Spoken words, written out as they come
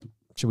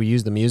Should we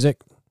use the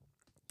music?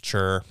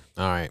 Sure.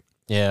 All right.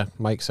 Yeah,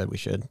 Mike said we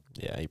should.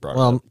 Yeah, he brought it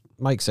up.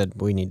 Mike said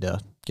we need to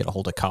get a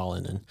hold of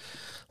Colin and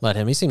let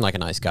him. He seemed like a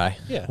nice guy.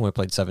 Yeah. When we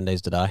played 7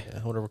 Days to Die. Yeah,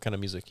 whatever kind of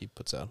music he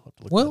puts out. I'll have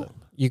to look that up.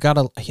 You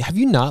gotta. Have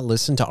you not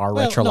listened to our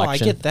retrolection? No, I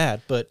get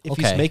that, but if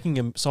he's making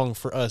a song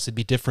for us, it'd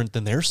be different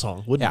than their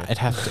song, wouldn't it?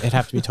 Yeah, it'd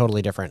have to be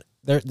totally different.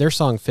 Their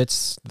song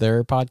fits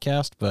their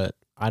podcast, but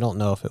I don't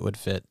know if it would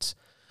fit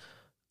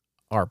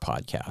our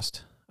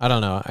podcast. I don't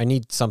know. I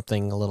need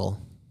something a little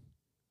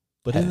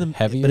heavier. But in the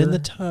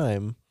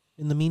meantime.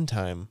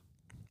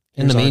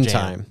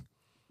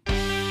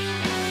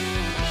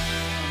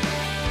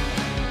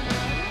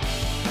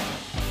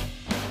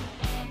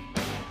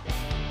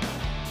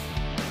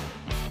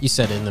 You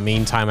said in the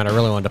meantime, and I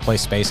really wanted to play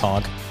Space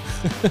Hog.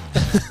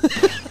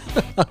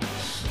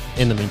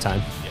 In the meantime.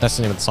 Yes. That's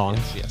the name of the song.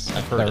 Yes,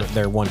 I've heard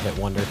their one-hit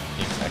wonder.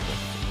 Exactly.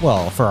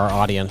 Well, for our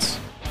audience.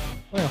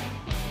 Well,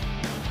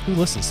 who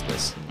listens to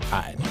this?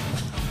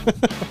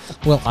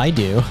 Well, I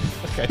do.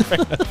 Okay,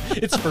 fair enough.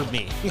 It's for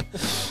me.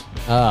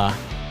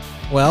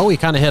 Well, we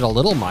kind of hit a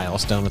little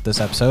milestone with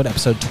this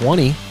episode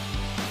 20.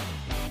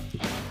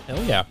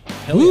 Hell yeah.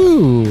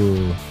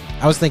 Ooh.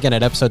 I was thinking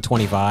at episode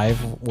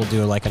 25, we'll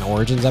do like an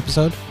Origins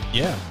episode.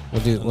 Yeah.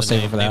 We'll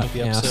save it for that.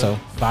 Yeah, so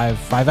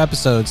five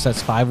episodes.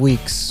 That's 5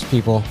 weeks,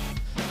 people.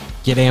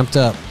 Get amped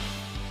up.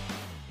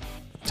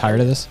 Tired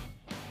of this?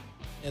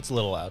 It's a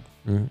little loud.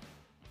 Mm-hmm.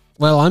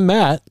 Well, I'm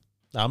Matt.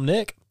 I'm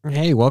Nick.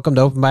 Hey, welcome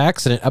to Open by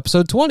Accident,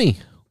 episode 20.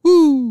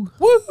 Woo!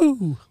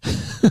 Woo!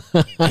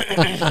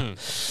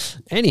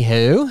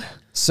 Anywho,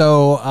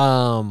 so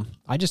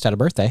I just had a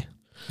birthday.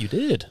 You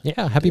did?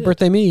 Yeah, happy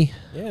birthday me.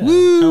 Yeah.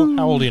 Woo!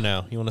 How old are you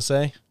now? You want to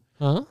say?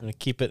 Huh?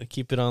 Keep it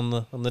on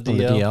the DL. On the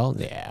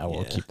DL? Yeah,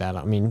 we'll keep that.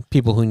 I mean,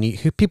 people who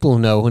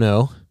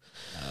know.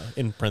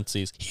 In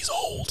parentheses, he's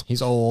old.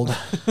 He's old.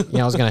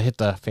 Yeah, I was gonna hit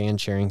the fan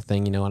sharing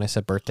thing, and I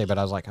said birthday, but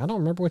I was like, I don't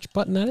remember which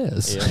button that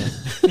is.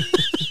 Yeah.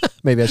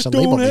 Maybe I should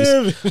label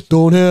these.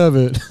 Don't have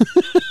it.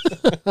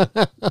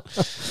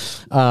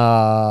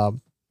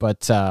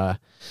 But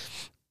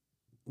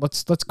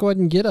let's go ahead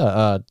and get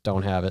a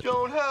don't have it.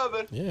 Don't have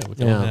it. Yeah, we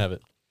don't have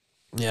it.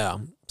 Yeah.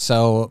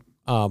 So,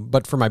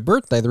 but for my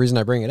birthday, the reason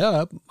I bring it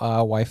up,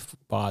 wife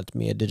bought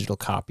me a digital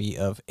copy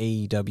of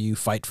AEW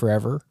Fight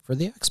Forever for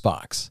the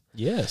Xbox.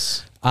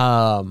 Yes.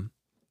 And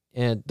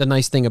the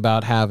nice thing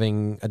about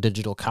having a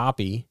digital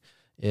copy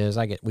is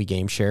we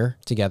game share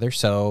together.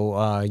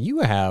 So you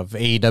have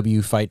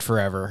AEW Fight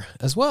Forever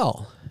as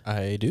well.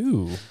 I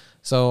do.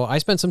 So I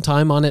spent some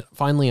time on it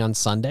finally on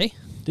Sunday.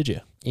 Did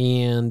you?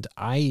 And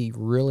I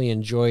really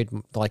enjoyed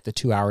like the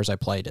 2 hours I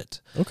played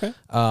it. Okay.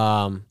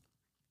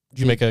 Did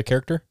you make a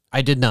character?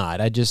 I did not.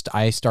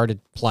 I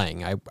started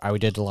playing. I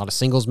did a lot of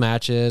singles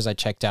matches. I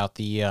checked out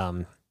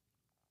the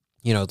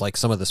like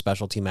some of the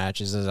specialty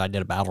matches. I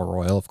did a battle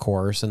royal, of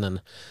course, and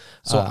then.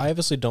 So I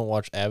obviously don't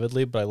watch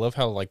avidly, but I love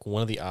how like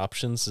one of the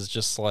options is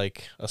just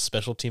like a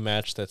specialty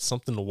match that's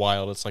something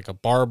wild. It's like a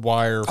barbed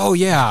wire. Oh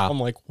yeah. I'm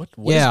like, what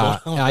is yeah,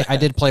 going on? I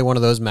did play one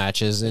of those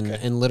matches,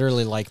 and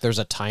literally like there's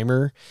a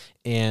timer,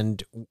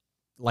 and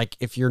like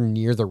if you're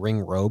near the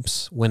ring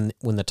ropes, when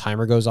the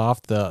timer goes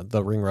off,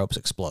 the ring ropes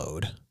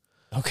explode.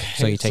 Okay.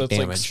 So you take it's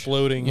damage. Like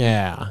exploding.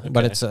 Yeah, okay.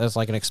 But it's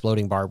like an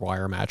exploding barbed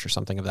wire match or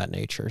something of that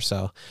nature.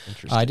 So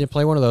I did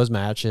play one of those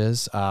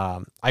matches.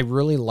 I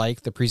really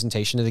like the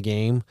presentation of the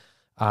game.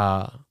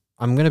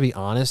 I'm going to be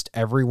honest,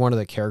 every one of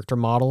the character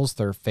models,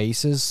 their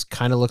faces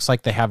kind of looks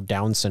like they have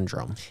Down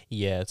syndrome.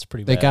 Yeah, it's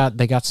pretty bad.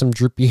 They got some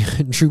droopy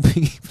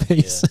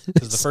faces. Yeah,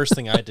 because the first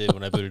thing I did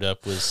when I booted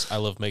up was I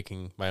love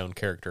making my own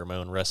character, my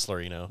own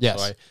wrestler,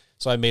 Yes.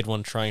 So I made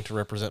one trying to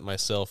represent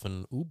myself,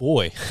 and ooh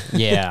boy,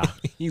 yeah,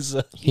 he's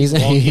I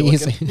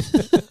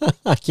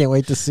can't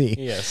wait to see.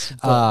 Yes,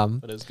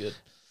 but it's good.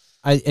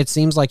 It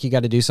seems like you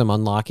got to do some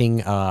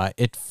unlocking.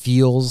 It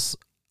feels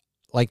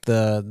like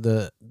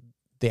the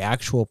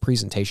actual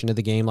presentation of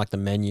the game, like the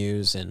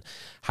menus and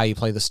how you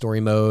play the story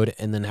mode,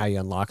 and then how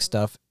you unlock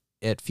stuff.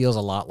 It feels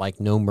a lot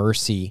like No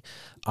Mercy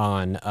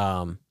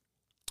on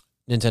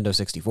Nintendo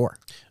 64.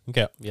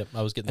 Okay. Yep.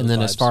 I was getting those And then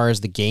vibes. As far as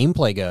the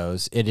gameplay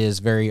goes, it is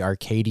very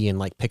arcadey and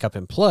like pick up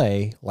and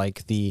play,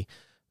 like the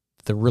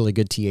really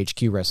good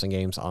THQ wrestling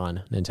games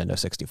on Nintendo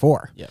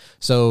 64. Yeah.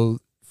 So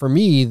for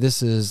me,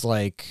 this is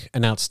like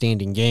an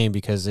outstanding game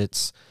because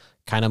it's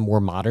kind of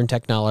more modern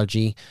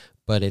technology,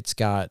 but it's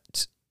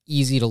got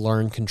easy to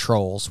learn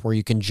controls where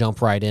you can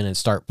jump right in and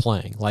start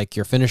playing. Like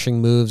your finishing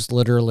moves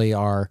literally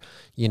are,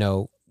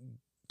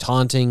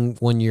 taunting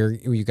when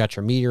you got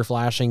your meteor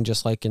flashing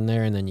just like in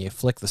there, and then you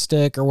flick the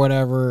stick or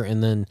whatever,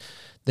 and then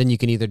you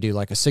can either do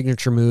like a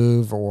signature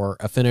move or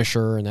a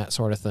finisher and that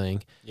sort of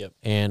thing. Yep.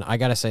 And I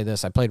gotta say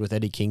this, I played with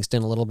Eddie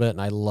Kingston a little bit,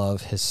 and I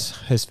love his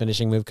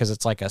finishing move because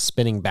it's like a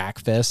spinning back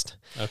fist.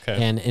 Okay.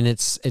 And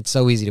it's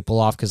so easy to pull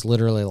off because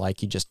literally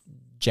like you just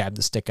jab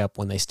the stick up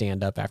when they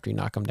stand up after you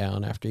knock them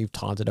down, after you've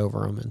taunted over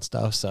them and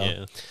stuff.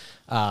 So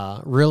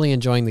really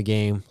enjoying the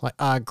game.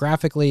 Like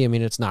graphically, I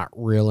mean, it's not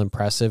real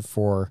impressive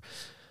for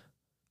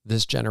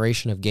this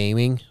generation of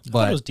gaming, I thought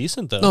but it was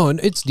decent though. no,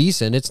 it's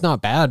decent. It's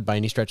not bad by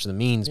any stretch of the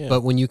means. Yeah.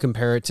 But when you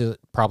compare it to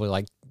probably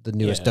like the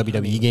newest Yeah,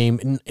 WWE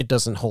game, it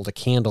doesn't hold a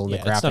candle in the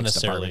graphics it's not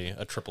necessarily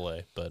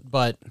department. a AAA,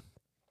 But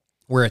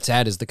where it's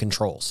at is the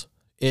controls.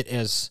 It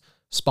is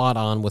spot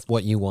on with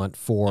what you want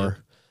for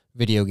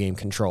video game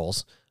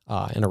controls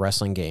in a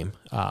wrestling game.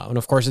 And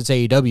of course, it's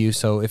AEW.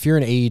 So if you're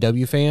an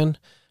AEW fan,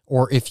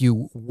 or if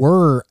you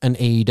were an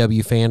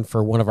AEW fan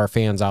for one of our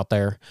fans out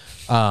there,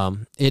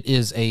 it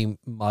is a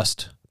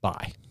must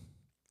buy.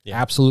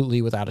 Yeah.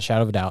 Absolutely, without a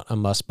shadow of a doubt, a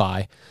must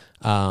buy.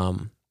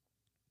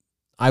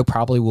 I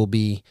probably will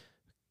be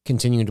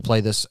continuing to play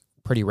this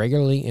pretty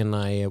regularly, and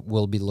I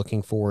will be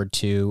looking forward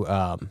to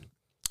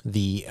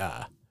the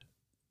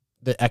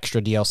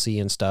extra DLC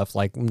and stuff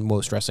like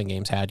most wrestling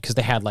games had, because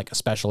they had like a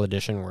special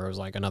edition where it was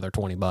like another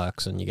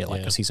 $20 and you get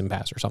like a season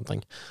pass or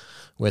something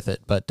with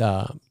it. But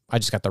I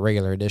just got the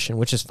regular edition,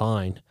 which is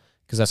fine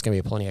because that's going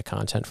to be plenty of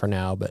content for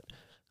now. But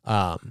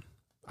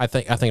I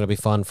think it'll be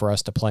fun for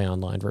us to play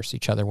online versus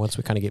each other once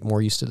we kind of get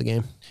more used to the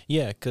game.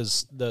 Yeah,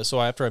 because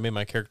so after I made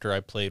my character, I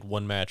played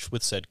one match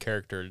with said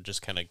character to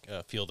just kind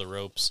of feel the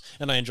ropes,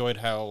 and I enjoyed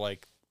how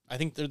like I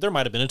think there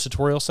might have been a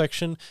tutorial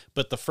section,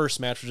 but the first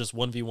match was just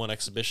 1v1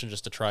 exhibition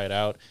just to try it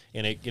out,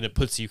 and it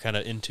puts you kind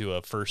of into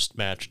a first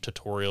match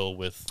tutorial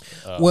with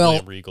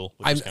William Regal.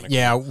 Which is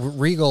cool.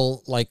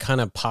 Regal like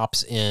kind of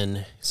pops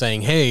in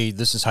saying, "Hey,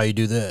 this is how you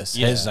do this.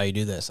 Yeah. This is how you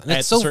do this." And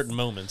it's certain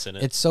moments in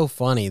it. It's so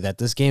funny that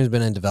this game's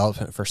been in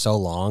development for so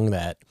long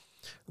that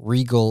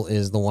Regal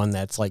is the one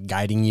that's like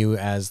guiding you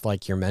as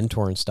like your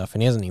mentor and stuff,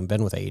 and he hasn't even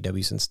been with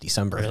AEW since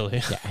December.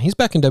 Really? Yeah, he's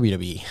back in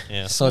WWE.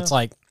 Yeah. So it's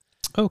like,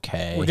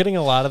 okay, we're getting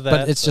a lot of that,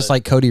 but it's just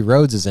like Cody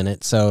Rhodes is in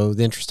it. So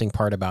the interesting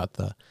part about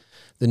the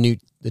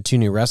two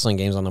new wrestling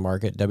games on the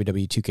market,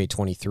 WWE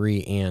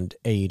 2K23 and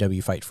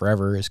AEW Fight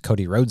Forever, is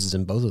Cody Rhodes is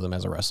in both of them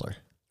as a wrestler.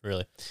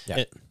 Really?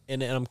 Yeah.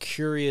 And I'm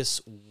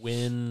curious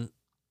when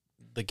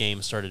the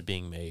game started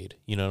being made.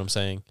 You know what I'm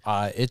saying?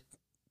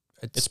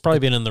 It's probably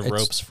been in the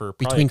ropes for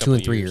between 2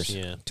 and 3 years.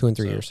 Yeah. 2 and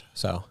 3 years.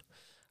 So,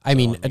 I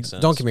mean,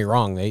 don't get me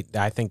wrong.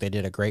 I think they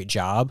did a great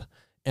job,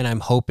 and I'm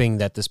hoping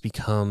that this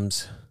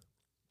becomes.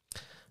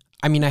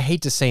 I mean, I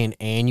hate to say an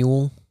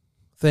annual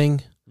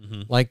thing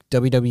like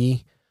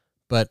WWE,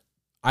 but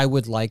I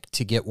would like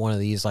to get one of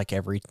these like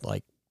every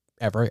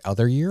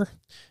other year,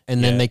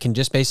 and then they can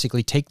just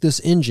basically take this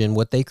engine,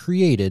 what they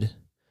created,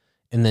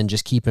 and then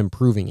just keep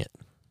improving it.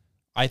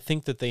 I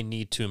think that they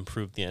need to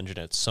improve the engine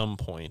at some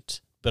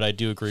point, but I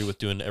do agree with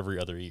doing it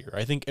every other year.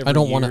 I think I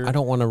don't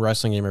want a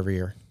wrestling game every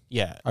year.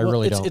 Yeah, I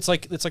really don't. It's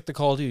like the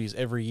Call of Duties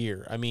every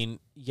year. I mean,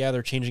 yeah,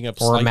 they're changing up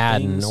or slight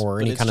Madden things,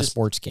 or any kind of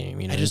sports game.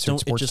 You know, I just don't.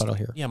 Sports title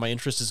here. Yeah, my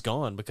interest is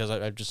gone because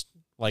I just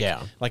like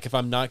like if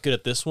I'm not good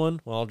at this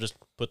one, well, I'll just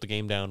put the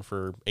game down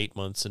for 8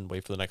 months and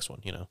wait for the next one.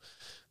 You know,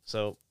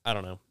 so I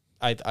don't know.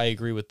 I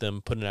agree with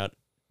them putting out.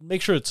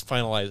 Make sure it's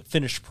finalized,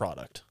 finished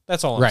product.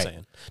 That's all I'm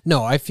saying.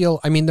 No, I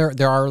mean,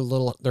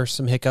 there's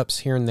some hiccups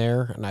here and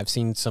there, and I've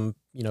seen some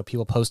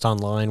people post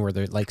online where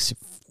they're like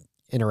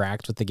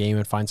interact with the game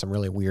and find some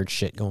really weird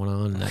shit going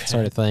on and that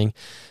sort of thing.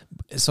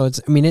 So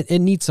it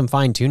needs some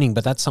fine tuning,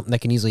 but that's something they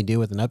can easily do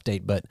with an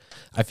update. But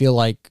I feel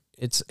like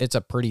it's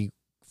a pretty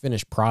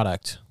finished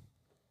product.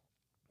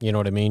 You know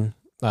what I mean?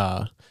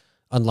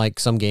 Unlike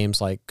some games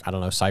like, I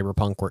don't know,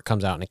 Cyberpunk, where it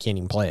comes out and I can't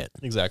even play it.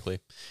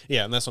 Exactly.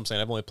 Yeah, and that's what I'm saying.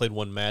 I've only played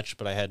one match,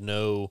 but I had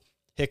no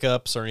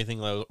hiccups or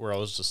anything where I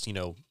was just,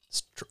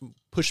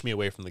 push me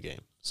away from the game.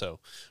 So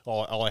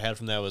all I had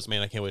from that was,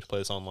 man, I can't wait to play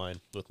this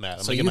online with Matt.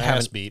 I'm going to get my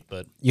ass beat,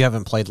 but... You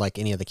haven't played, like,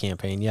 any of the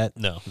campaign yet?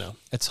 No.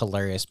 It's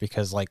hilarious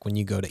because, like, when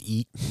you go to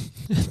eat,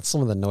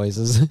 some of the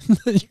noises,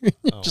 you're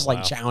just, like,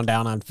 chowing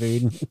down on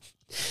food.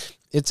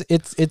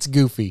 It's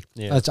goofy.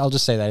 Yeah. I'll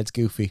just say that. It's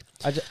goofy.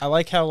 I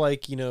like how,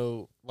 like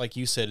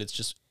you said, it's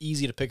just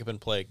easy to pick up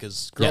and play,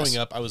 because growing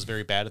up, I was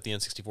very bad at the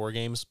N64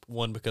 games.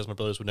 One, because my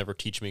brothers would never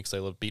teach me because I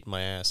loved beating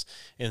my ass.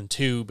 And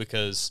two,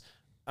 because...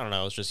 I don't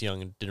know, I was just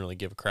young and didn't really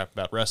give a crap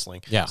about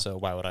wrestling. Yeah. So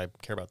why would I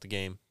care about the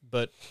game?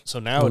 But so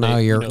now now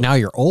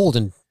you're old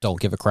and don't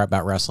give a crap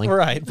about wrestling.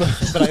 Right.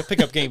 But I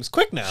pick up games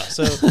quick now.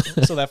 So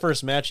that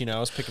first match, I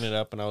was picking it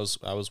up and I was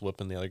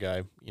whooping the other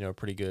guy,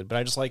 pretty good. But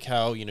I just like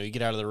how, you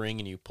get out of the ring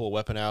and you pull a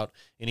weapon out,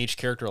 and each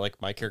character, like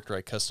my character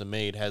I custom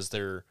made, has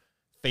their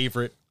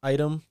favorite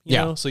item, you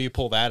know? So you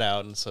pull that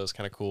out, and so it's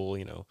kind of cool,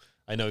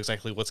 I know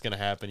exactly what's going to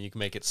happen. You can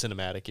make it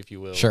cinematic, if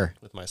you will,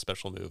 with my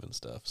special move and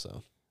stuff.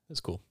 So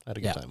it's cool. I had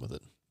a good time with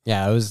it.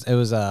 Yeah, it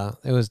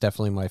was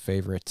definitely my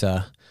favorite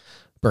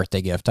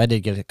birthday gift. I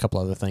did get a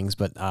couple other things,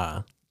 but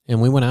and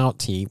we went out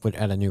to eat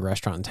at a new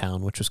restaurant in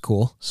town, which was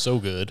cool. So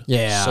good.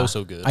 Yeah.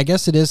 So good. I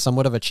guess it is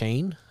somewhat of a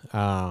chain. So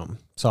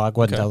I'll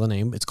go ahead and tell the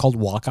name. It's called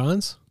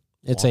Walk-Ons.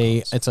 It's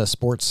a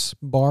sports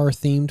bar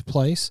themed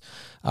place.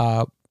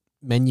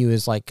 Menu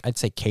is like, I'd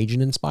say,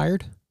 Cajun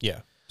inspired. Yeah.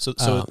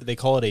 So they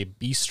call it a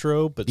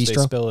bistro, but they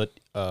spell it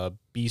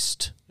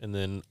beast and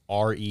then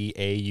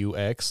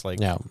REAUX, like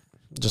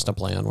just a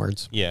play on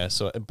words. Yeah.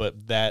 So,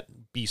 but that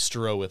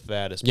bistro with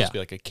that is supposed to be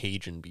like a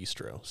Cajun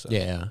bistro. So.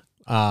 Yeah.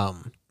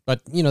 But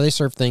But, they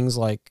serve things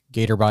like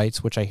gator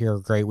bites, which I hear are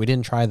great. We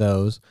didn't try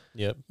those.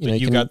 Yep.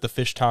 You got the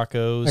fish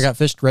tacos. I got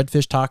red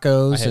fish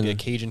tacos. I had a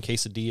Cajun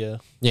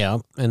quesadilla. Yeah.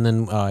 And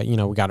then,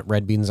 we got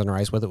red beans and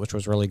rice with it, which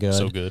was really good.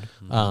 So good.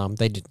 Mm-hmm.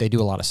 They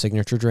do a lot of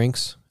signature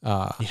drinks.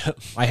 Yep.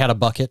 I had a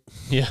bucket.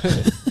 Yeah.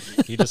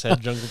 You just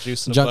had jungle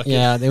juice in a bucket.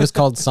 Yeah, it was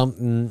called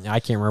something. I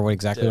can't remember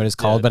what it's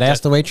called, but I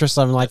asked the waitress,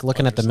 I'm like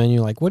looking at the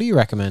menu, like, what do you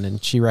recommend?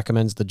 And she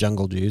recommends the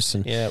jungle juice.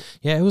 And yeah,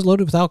 it was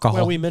loaded with alcohol.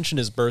 Well, we mentioned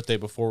his birthday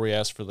before we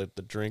asked for the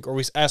drink, or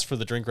we asked for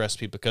the drink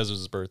recipe because it was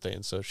his birthday,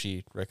 and so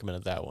she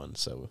recommended that one.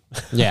 So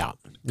yeah,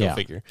 go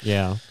figure.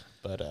 Yeah.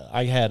 But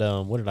I had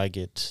what did I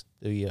get?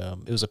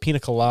 It was a pina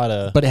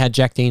colada, but it had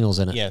Jack Daniels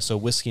in it. Yeah, so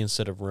whiskey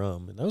instead of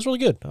rum, and that was really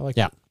good. I liked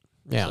it.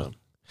 Yeah. So.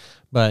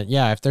 But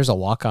yeah, if there's a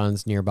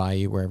walk-ons nearby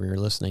you, wherever you're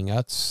listening,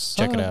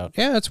 check it out.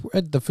 Yeah,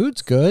 the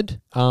food's good.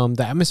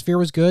 The atmosphere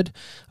was good.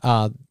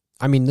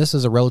 This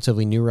is a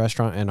relatively new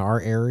restaurant in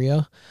our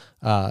area,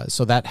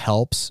 so that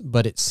helps.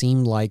 But it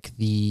seemed like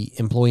the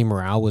employee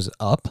morale was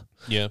up.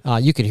 Yeah,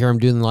 you could hear them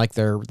doing like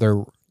their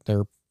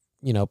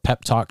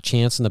pep talk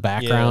chants in the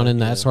background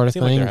and that sort of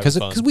thing.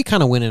 Because we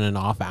kind of went in an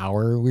off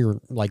hour. We were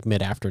like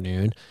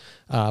mid-afternoon,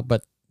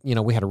 but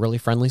we had a really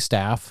friendly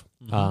staff.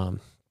 Mm-hmm.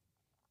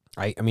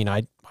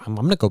 I'm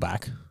gonna go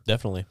back.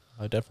 Definitely.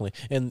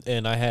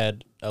 And I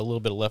had a little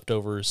bit of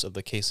leftovers of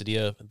the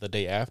quesadilla the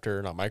day after,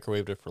 and I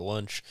microwaved it for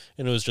lunch,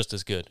 and it was just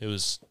as good. It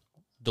was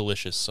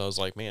delicious. So I was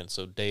like, man,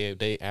 so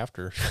day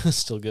after,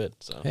 still good.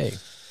 So hey,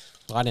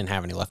 well, I didn't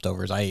have any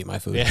leftovers. I ate my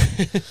food. Yeah,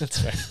 that's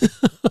fair.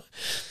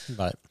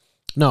 But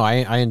no,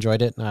 I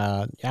enjoyed it.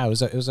 It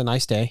was a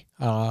nice day.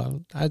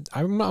 I'm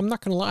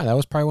not gonna lie, that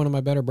was probably one of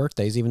my better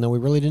birthdays, even though we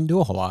really didn't do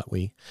a whole lot.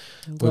 We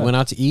went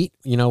out to eat.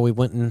 We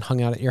went and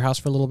hung out at your house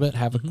for a little bit,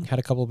 had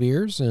a couple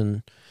beers,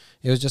 and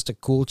it was just a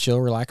cool,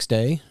 chill, relaxed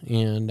day,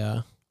 and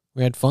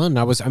we had fun.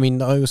 It was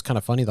kind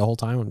of funny the whole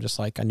time. I'm just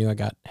like, I knew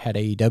I had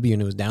AEW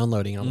and it was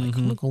downloading. I'm like,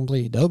 I'm not gonna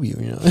play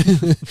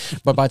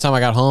AEW, But by the time I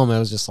got home, it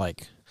was just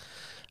like,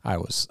 I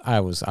was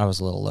a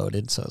little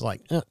loaded, so I was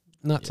like,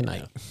 not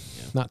tonight. Yeah.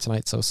 Not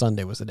tonight, so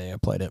Sunday was the day I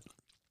played it.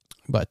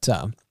 But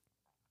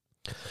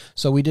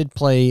so we did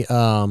play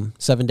 7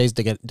 Days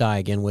to Die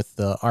again with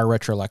our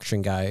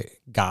retrolection guy.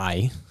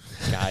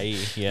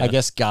 Yeah. I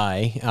guess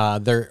Guy.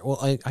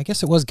 I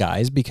guess it was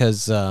guys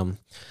because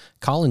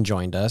Colin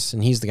joined us,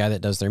 and he's the guy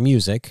that does their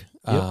music.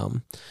 Yep.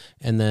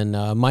 And then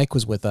Mike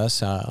was with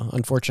us.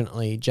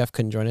 Unfortunately, Jeff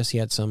couldn't join us. He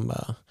had some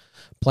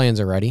plans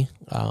already.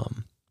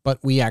 But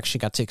we actually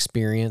got to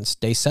experience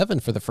Day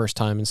 7 for the first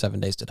time in 7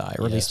 Days to Die,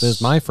 or at least it was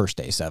my first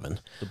Day 7.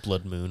 The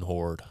Blood Moon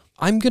Horde.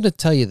 I'm going to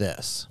tell you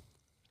this,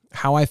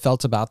 how I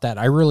felt about that.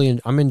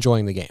 I'm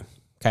enjoying the game.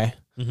 Okay.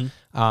 Mm-hmm.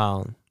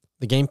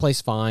 The gameplay's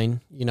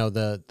fine.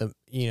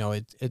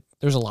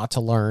 There's a lot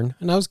to learn,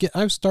 and I was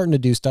starting to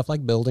do stuff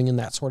like building and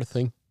that sort of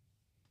thing.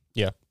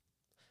 Yeah.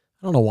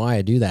 I don't know why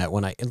I do that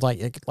when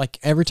like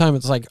every time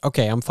it's like,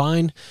 okay, I'm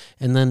fine.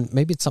 And then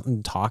maybe it's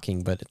something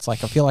talking, but it's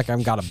like, I feel like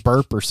I've got a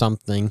burp or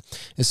something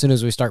as soon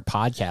as we start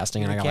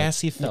podcasting. And I got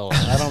gassy fella.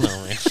 I don't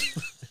know, man.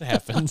 It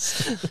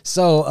happens.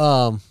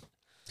 So,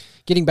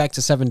 getting back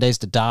to 7 Days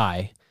to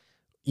Die,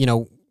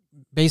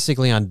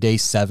 basically on day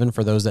 7,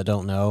 for those that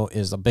don't know,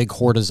 is a big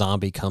horde of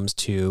zombie comes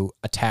to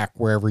attack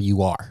wherever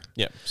you are.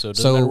 Yeah. So it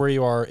doesn't matter where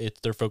you are,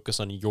 they're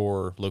focused on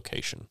your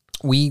location.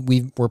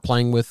 We were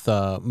playing with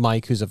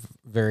Mike, who's a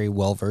very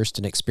well-versed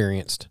and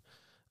experienced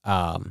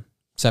 7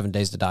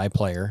 Days to Die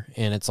player.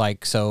 And it's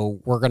like, so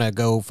we're going to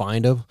go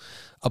find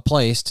a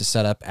place to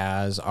set up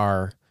as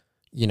our,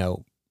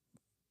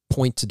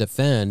 point to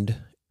defend,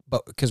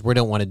 but because we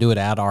don't want to do it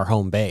at our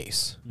home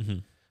base. Mm-hmm.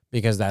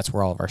 Because that's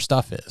where all of our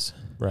stuff is.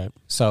 Right.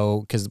 So,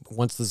 because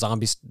once the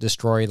zombies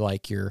destroy,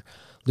 like, your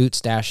loot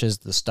stashes,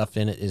 the stuff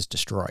in it is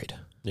destroyed.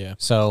 Yeah.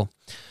 So,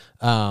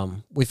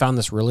 we found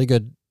this really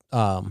good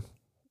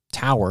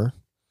tower.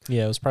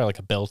 Yeah, it was probably like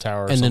a bell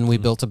tower. And then we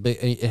built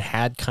it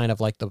had kind of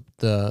like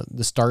the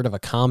start of a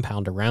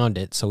compound around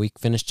it. So we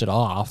finished it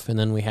off, and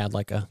then we had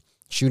like a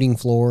shooting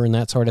floor and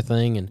that sort of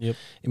thing. And yep.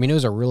 It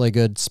was a really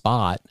good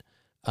spot.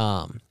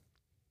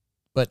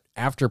 But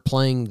after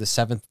playing the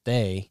 7th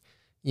day,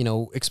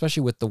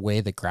 especially with the way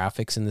the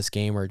graphics in this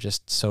game are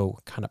just so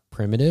kind of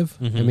primitive.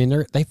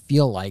 Mm-hmm. They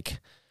feel like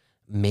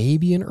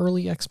maybe an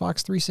early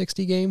Xbox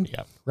 360 game.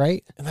 Yeah.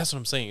 Right? And that's what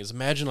I'm saying, is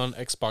imagine on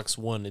Xbox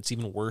One, it's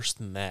even worse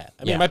than that.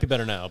 It might be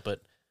better now, but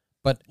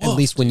at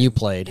least when you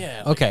played.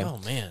 Yeah. Okay. Oh,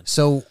 man.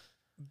 So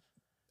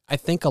I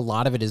think a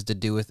lot of it is to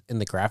do with in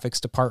the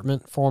graphics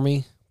department for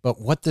me. But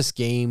what this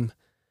game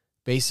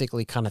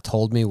basically kind of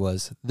told me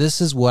was, this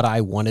is what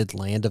I wanted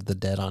Land of the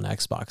Dead on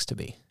Xbox to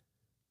be.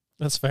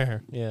 That's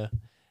fair. Yeah.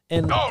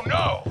 And oh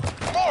no,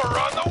 more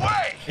on the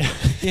way.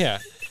 Yeah.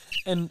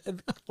 And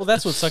well,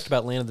 that's what sucked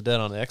about Land of the Dead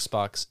on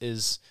Xbox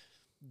is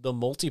the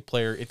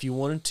multiplayer. If you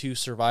wanted to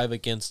survive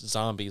against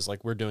zombies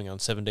like we're doing on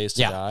 7 Days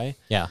to Die,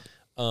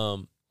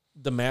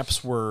 the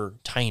maps were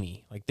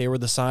tiny. Like they were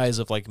the size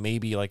of like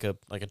maybe like a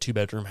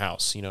 2-bedroom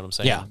house. You know what I'm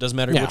saying? Yeah. It doesn't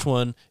matter which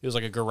one. It was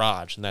like a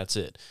garage, and that's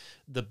it.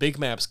 the big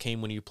maps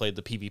came when you played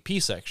the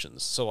PvP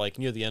sections. So like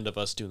near the end of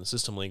us doing the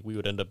system link, we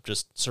would end up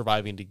just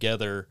surviving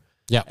together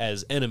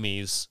as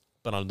enemies,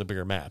 but on the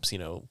bigger maps, you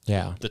know,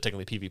 the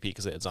technically PvP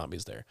because they had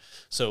zombies there.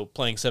 So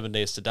playing 7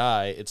 Days to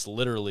Die, it's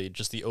literally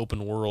just the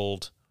open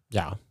world.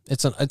 Yeah,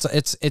 it's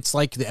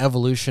like the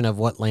evolution of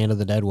what Land of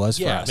the Dead was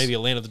for us. Maybe a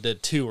Land of the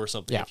Dead 2 or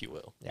something, if you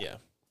will. Yeah.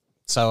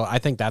 So I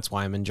think that's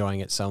why I'm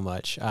enjoying it so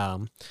much.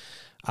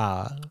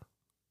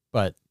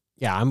 But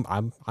yeah,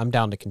 I'm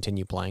down to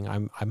continue playing.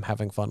 I'm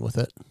having fun with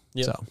it.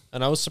 Yeah. So.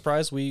 And I was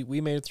surprised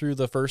we made it through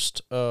the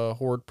first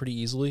horde pretty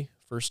easily.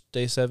 First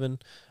day 7.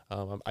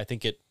 I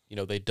think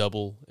they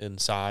double in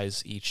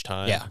size each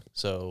time. Yeah.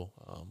 So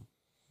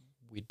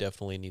we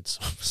definitely need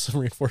some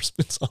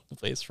reinforcements on the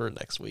place for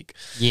next week.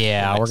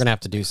 Yeah, we're gonna have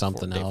to do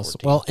something else.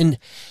 14. Well,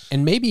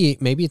 and maybe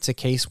it's a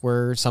case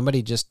where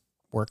somebody just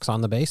works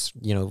on the base,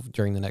 you know,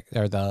 during the next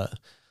or the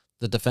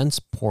defense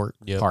part,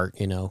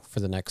 you know,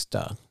 for the next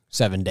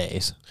 7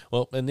 days.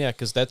 Well, and yeah,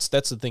 because that's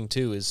the thing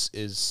too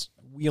is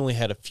we only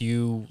had a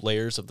few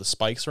layers of the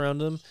spikes around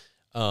them.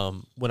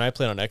 When I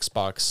played on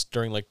Xbox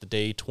during like the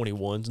day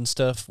 21s and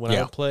stuff, when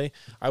I would play,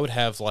 I would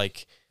have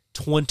like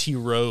 20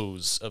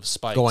 rows of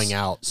spikes going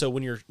out. So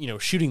when you're,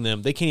 shooting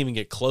them, they can't even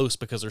get close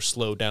because they're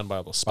slowed down by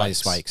all the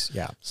spikes.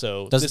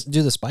 So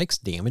do the spikes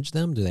damage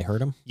them? Do they hurt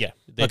them? Yeah,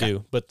 they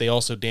do, but they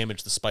also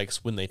damage the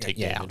spikes when they take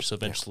damage. So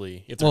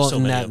eventually, if there's so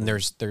many of them,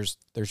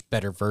 there's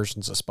better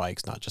versions of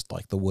spikes, not just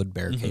like the wood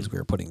barricades we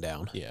were putting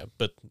down. Yeah,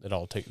 but it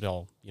all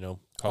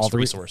costs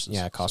resources.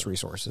 Cost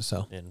resources.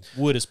 So and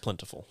wood is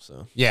plentiful.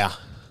 So yeah.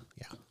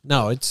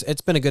 No,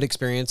 it's been a good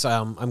experience.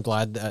 I'm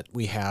glad that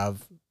we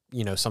have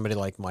somebody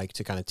like Mike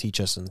to kind of teach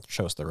us and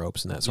show us the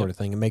ropes and that sort of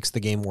thing. It makes the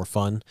game more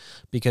fun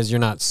because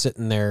you're not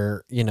sitting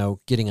there,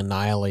 getting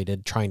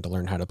annihilated trying to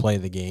learn how to play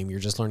the game.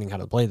 You're just learning how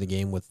to play the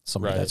game with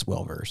somebody that's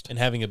well-versed. And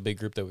having a big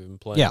group that we've been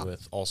playing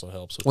with also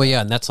helps.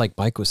 And that's like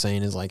Mike was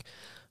saying is like,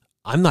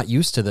 I'm not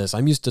used to this.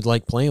 I'm used to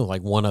like playing with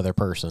like one other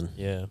person.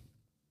 Yeah.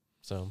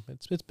 So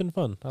it's been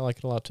fun. I like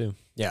it a lot too.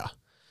 Yeah.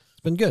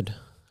 It's been good.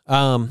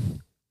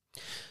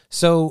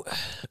 So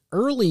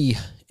early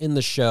in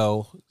the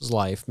show's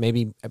life,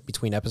 maybe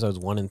between episodes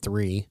 1 and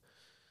 3,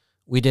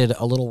 we did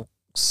a little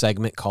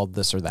segment called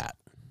This or That,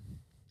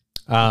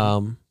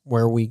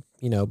 where we,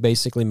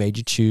 basically made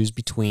you choose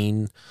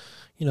between,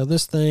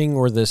 this thing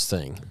or this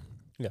thing.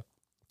 Yeah.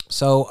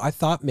 So I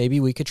thought maybe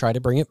we could try to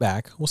bring it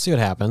back. We'll see what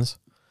happens.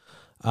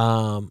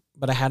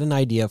 But I had an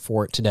idea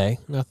for it today,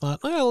 and I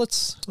thought,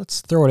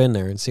 let's throw it in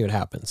there and see what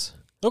happens.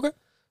 Okay.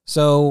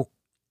 So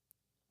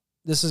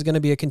this is going to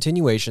be a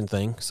continuation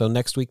thing. So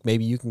next week,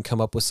 maybe you can come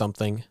up with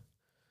something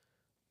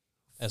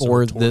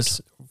for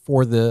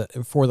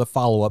the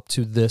follow up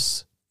to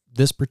this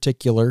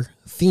particular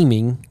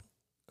theming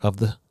of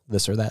the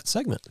this or that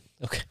segment.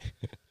 Okay.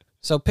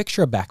 So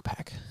picture a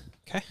backpack.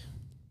 Okay.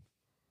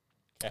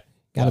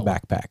 Got a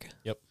backpack.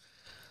 Yep.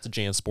 It's a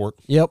JanSport.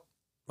 Yep.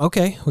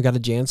 Okay. We got a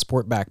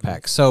JanSport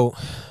backpack. So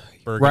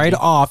Burgundy. Right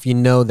off,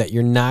 that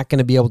you're not going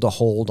to be able to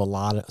hold a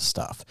lot of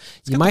stuff.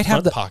 You might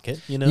have the pocket,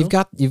 You've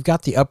got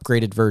the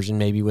upgraded version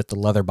maybe with the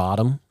leather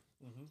bottom,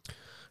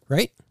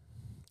 right?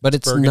 But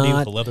it's Burgundy not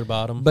with the leather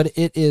bottom. But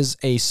it is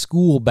a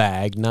school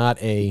bag,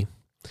 not a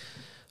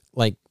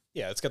like.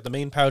 Yeah, it's got the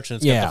main pouch and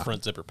it's got the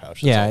front zipper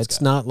pouch. It's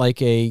not like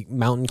a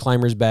mountain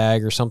climber's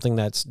bag or something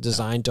that's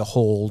designed to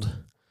hold,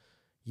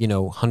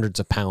 hundreds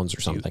of pounds or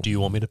something. Do you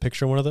want me to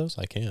picture one of those?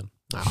 I can.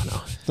 I don't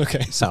know.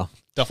 Okay. So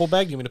duffel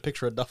bag? You want me to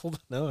picture a duffel bag?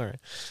 No? All right.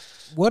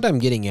 What I'm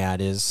getting at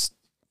is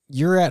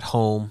you're at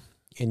home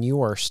and you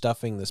are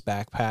stuffing this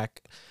backpack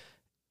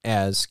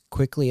as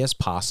quickly as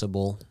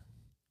possible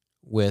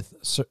with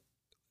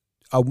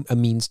a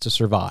means to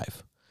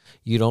survive.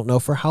 You don't know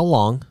for how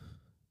long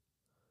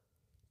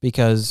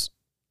because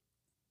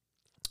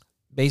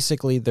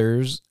basically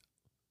there's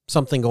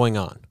something going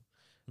on.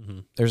 Mm-hmm.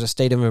 There's a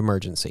state of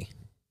emergency.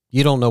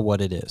 You don't know what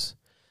it is.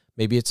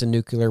 Maybe it's a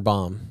nuclear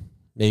bomb.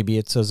 Maybe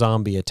it's a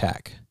zombie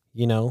attack.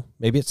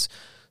 Maybe it's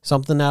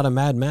something out of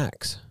Mad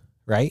Max,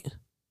 right?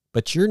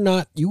 But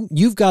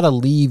you've got to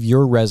leave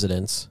your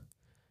residence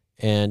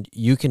and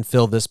you can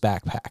fill this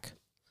backpack.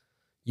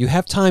 You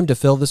have time to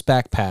fill this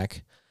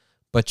backpack,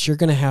 but you're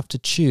going to have to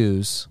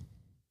choose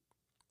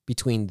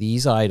between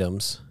these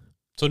items.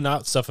 So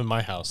not stuff in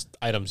my house,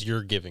 items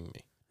you're giving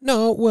me.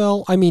 No,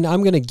 well, I'm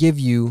going to give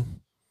you,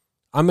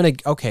 I'm going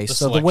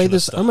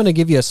to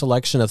give you a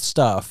selection of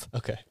stuff.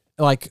 Okay.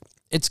 Like,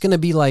 it's going to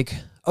be like,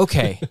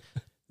 okay,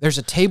 there's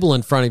a table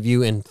in front of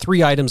you and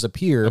 3 items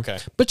appear. Okay.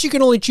 But you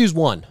can only choose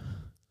one.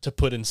 To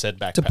put in said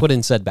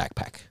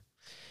backpack.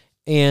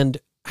 And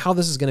how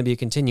this is going to be a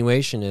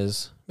continuation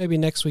is maybe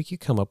next week you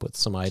come up with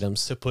some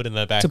items. To put in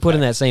that backpack. To put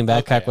in that same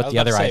backpack with the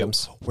other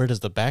items. Where does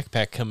the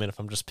backpack come in if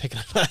I'm just picking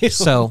an item?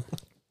 So,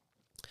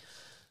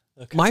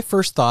 my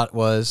first thought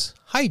was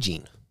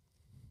hygiene.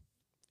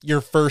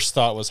 Your first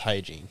thought was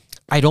hygiene.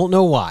 I don't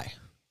know why.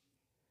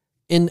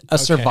 In a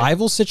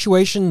survival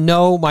situation,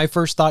 no, my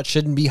first thought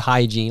shouldn't be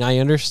hygiene. I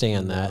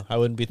understand that. I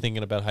wouldn't be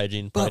thinking about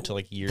hygiene probably until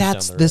like years down the road.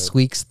 That's this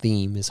week's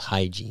theme is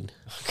hygiene.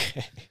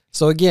 Okay.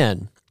 So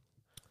again,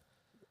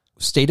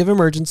 state of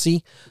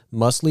emergency,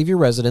 must leave your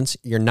residence.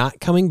 You're not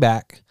coming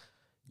back.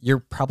 You're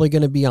probably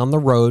going to be on the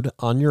road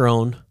on your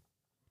own,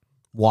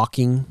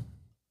 walking,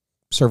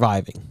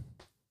 surviving.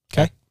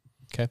 Okay?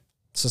 Okay.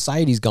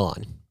 Society's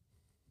gone.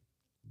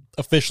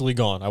 Officially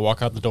gone. I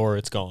walk out the door,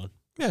 it's gone.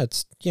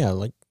 Yeah,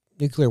 like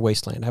nuclear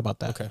wasteland. How about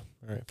that? Okay.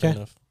 All right. Fair Okay.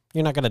 enough.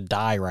 You're not going to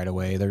die right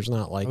away. There's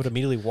not like... I would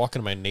immediately walk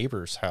into my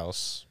neighbor's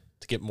house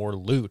to get more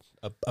loot.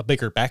 A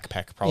bigger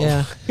backpack, probably.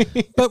 Yeah.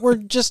 But we're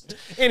just...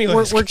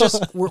 Anyways,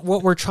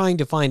 what we're trying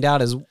to find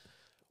out is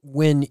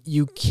when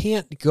you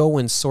can't go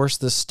and source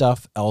this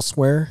stuff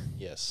elsewhere,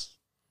 yes.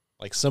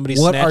 Like somebody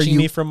What are snatching you-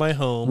 me from my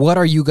home. what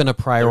are you going to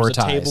There's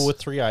prioritize? a table with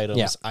 3 items.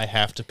 Yeah. I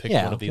have to pick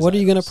yeah. one of these What are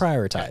you going to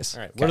items. prioritize?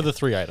 All right. Okay. What are the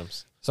 3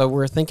 items? So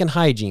we're thinking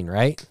hygiene,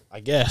 right? I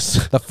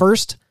guess. The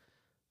first...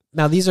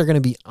 Now, these are going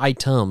to be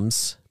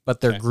items, but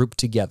they're Okay. grouped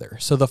together.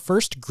 So the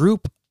first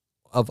group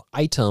of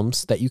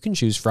items that you can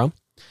choose from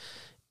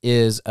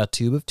is a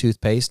tube of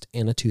toothpaste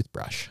and a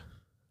toothbrush.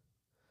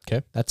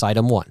 Okay. That's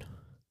item 1.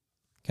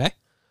 Okay.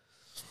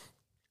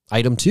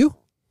 Item 2,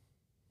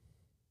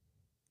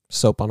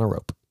 soap on a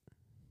rope.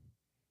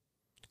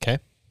 Okay.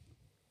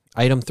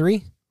 Item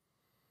 3,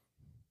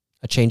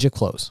 a change of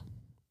clothes.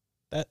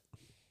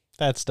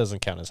 That doesn't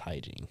count as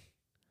hygiene.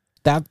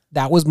 That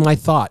was my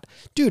thought.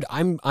 Dude,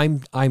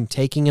 I'm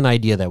taking an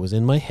idea that was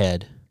in my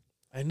head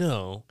I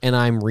know. and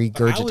I'm But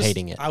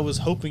regurgitating it. I was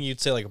hoping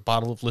you'd say like a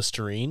bottle of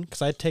Listerine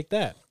because I'd take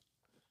that.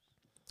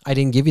 I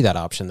didn't give you that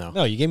option though.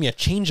 No, you gave me a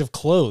change of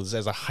clothes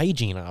as a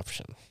hygiene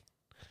option.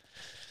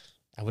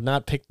 I would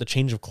not pick the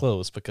change of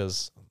clothes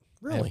because I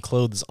Really? have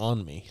clothes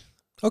on me.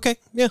 Okay,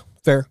 yeah,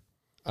 fair.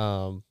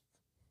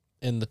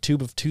 And the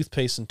tube of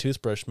toothpaste and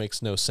toothbrush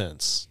makes no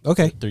sense.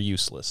 Okay. They're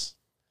useless.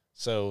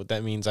 So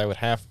that means I would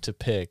have to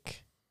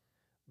pick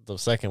the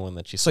second one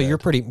that you So said. you're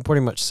pretty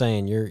much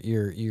saying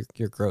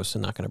you're gross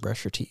and not going to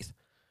brush your teeth.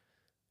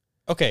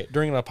 Okay,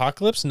 during an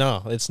apocalypse?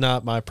 No, it's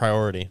not my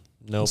priority.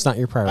 Nope. It's not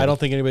your priority. I don't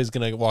think anybody's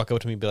going to walk up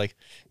to me and be like,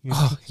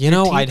 Oh, you "Your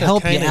know, teeth I'd are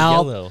help you kinda out,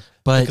 yellow."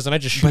 but Because then I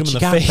just shoot him in you the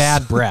got face.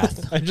 bad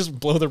breath. I just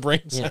blow their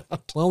brains Yeah.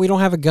 out. Well, we don't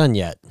have a gun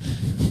yet.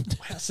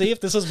 See, if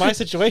this was my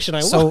situation,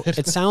 I So would.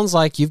 it sounds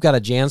like you've got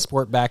a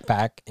JanSport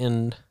backpack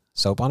and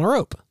soap on a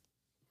rope.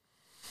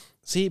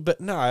 See, but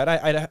no,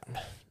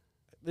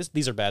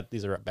 these are bad.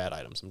 These are bad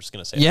items. I'm just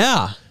gonna say.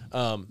 Yeah.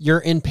 That. You're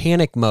in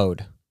panic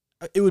mode.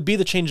 It would be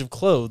the change of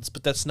clothes,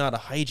 but that's not a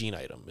hygiene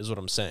item, is what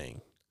I'm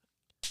saying.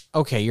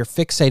 Okay, you're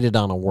fixated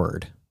on a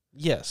word.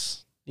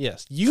 Yes.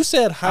 You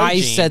said hygiene.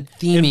 I said and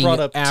theming brought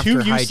up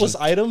after 2 useless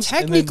hygiene. items. and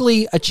then-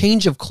 Technically, a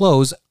change of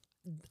clothes,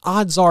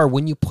 odds are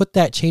when you put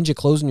that change of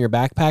clothes in your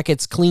backpack,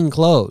 it's clean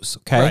clothes,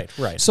 okay?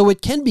 Right. So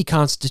it can be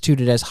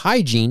constituted as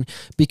hygiene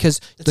because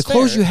the It's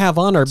clothes fair. you have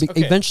on are okay.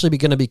 eventually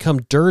going to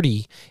become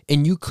dirty,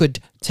 and you could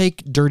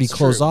take dirty It's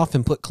clothes true. off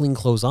and put clean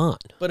clothes on.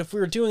 But if we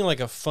were doing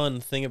like a fun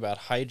thing about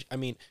hygiene, I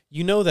mean,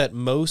 you know that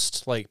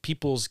most like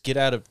people's get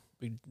out of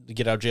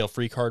jail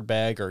free card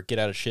bag or get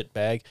out of shit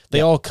bag,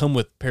 they all come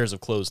with pairs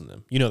of clothes in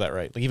them. You know that,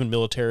 right? Like even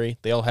military,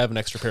 they all have an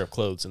extra pair of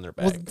clothes in their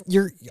bag. Well,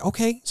 you're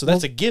okay. So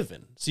that's a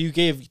given. So you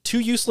gave 2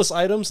 useless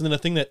items and then a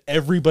thing that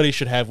everybody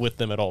should have with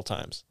them at all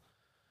times.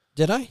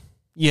 Did I?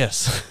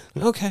 Yes.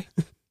 Okay.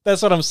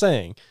 That's what I'm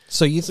saying.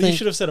 So you So you think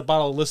should have said a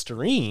bottle of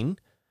Listerine,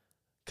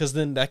 because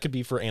then that could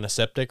be for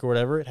antiseptic or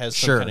whatever. It has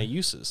some Sure. kind of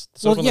uses.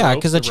 So well, yeah,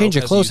 because a change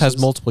of clothes has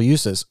multiple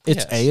uses.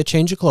 It's Yes. a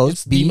change of clothes.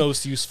 It's B, the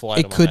most useful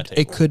item it could on that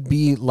table. it could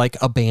be like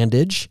a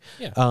bandage.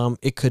 Yeah.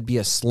 It could be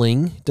a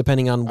sling,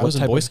 depending on I what was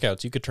in type Boy of.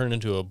 Scouts. You could turn it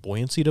into a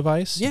buoyancy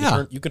device.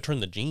 Yeah. You could turn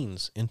the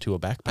jeans into a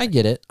backpack. I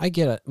get it.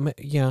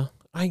 Yeah.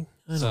 I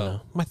don't So-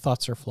 know. My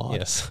thoughts are flawed.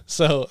 Yes.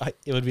 So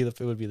it would be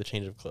the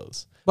change of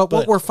clothes. But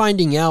what But- we're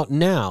finding out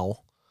now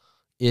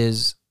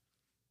is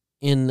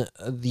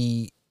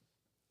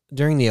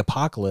during the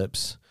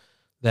apocalypse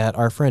that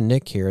our friend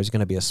Nick here is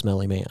going to be a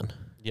smelly man.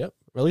 Yep.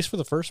 Or at least for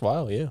the first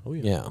while. Yeah. Oh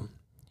yeah. Yeah.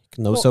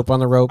 No Well, soap on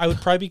the rope. I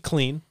would probably be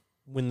clean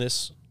when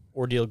this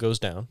ordeal goes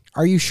down.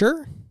 Are you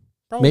sure?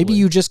 Probably. Maybe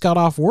you just got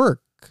off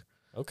work.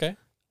 Okay.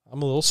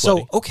 I'm a little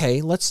sweaty. So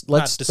okay, let's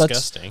Not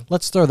disgusting.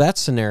 let's throw that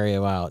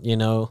scenario out. You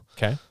know,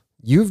 Okay.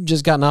 you've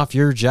just gotten off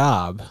your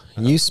job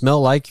and you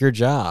smell like your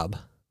job,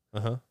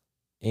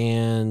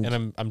 And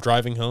and I'm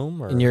driving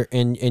home, or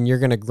you're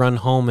gonna run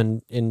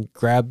home and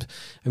grab.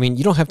 I mean,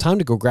 you don't have time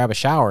to go grab a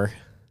shower.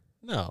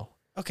 no.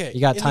 Okay.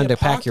 You got in time the to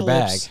pack your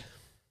bag. apocalypse,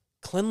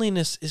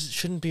 Cleanliness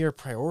shouldn't be our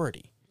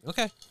priority,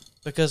 Okay.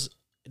 because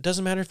it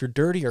doesn't matter if you're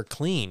dirty or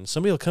clean.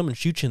 Somebody will come and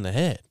shoot you in the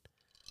head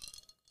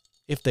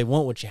if they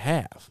want what you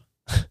have.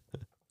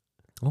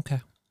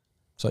 Okay.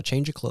 So a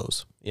change of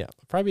clothes. Yeah,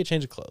 probably a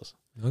change of clothes.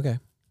 Okay.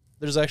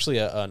 There's actually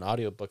an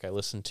audiobook I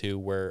listened to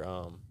where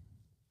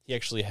he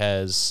actually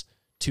has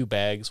 2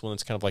 bags. One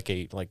that's kind of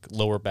like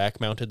lower back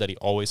mounted that he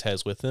always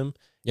has with him.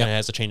 Yep. And it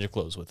has a change of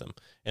clothes with him.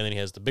 And then he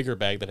has the bigger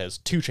bag that has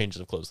 2 changes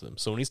of clothes with him.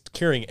 So when he's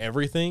carrying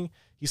everything,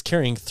 he's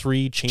carrying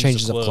 3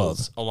 changes of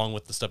clothes along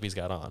with the stuff he's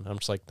got on. I'm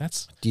just like,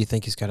 that's Do you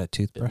think he's got a a bit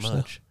toothbrush though?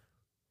 much.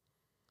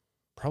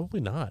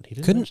 Probably not. He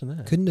didn't Couldn't mention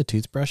that. couldn't a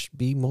toothbrush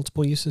be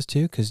multiple uses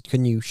too? Because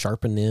couldn't you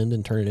sharpen the end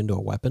and turn it into a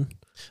weapon?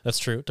 That's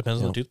true. It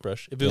depends on the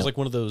toothbrush. If it was like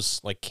one of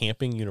those like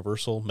camping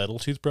universal metal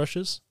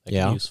toothbrushes, that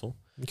could be useful.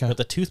 Okay. But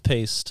the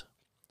toothpaste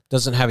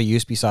Doesn't have a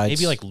use besides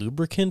maybe like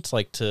lubricant,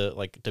 like to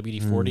like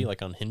WD-40,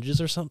 like on hinges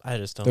or something. I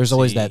just don't. There's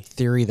always that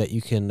theory that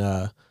you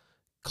can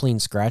clean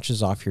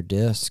scratches off your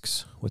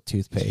discs with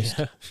toothpaste,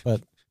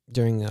 but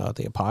during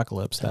the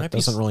apocalypse, that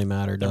doesn't really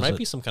matter. There might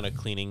be some kind of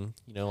cleaning,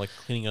 like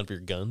cleaning of your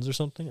guns or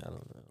something. I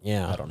don't know.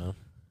 Yeah,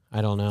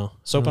 I don't know.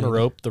 Soap on a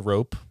rope. The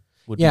rope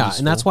would be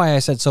and that's why I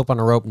said soap on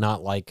a rope,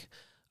 not like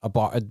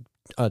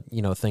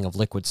a thing of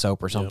liquid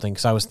soap or something.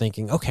 Because I was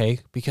thinking, okay,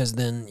 because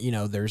then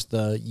there's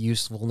the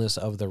usefulness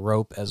of the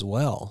rope as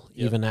well,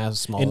 even as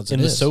small as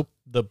it is. Soap,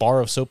 the bar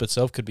of soap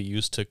itself could be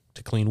used to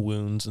clean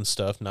wounds and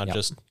stuff, not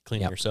just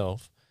cleaning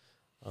yourself.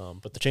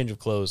 But the change of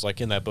clothes, like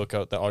in that book,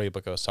 the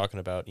audiobook I was talking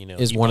about,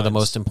 is one of the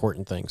most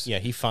important things. Yeah,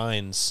 he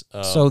finds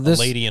a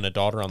lady and a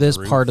daughter on this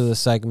the roof. part of the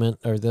segment,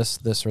 or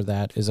this or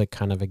that, is a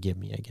kind of a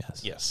gimme, I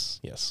guess. Yes.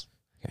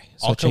 Okay,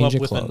 so I'll change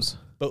of clothes.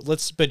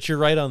 But you're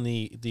right on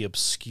the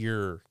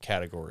obscure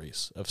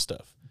categories of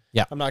stuff.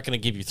 Yeah, I'm not going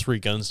to give you 3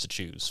 guns to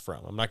choose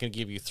from. I'm not going to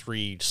give you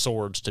 3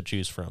 swords to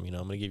choose from. I'm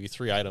going to give you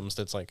 3 items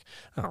that's like,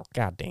 oh,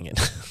 god dang it.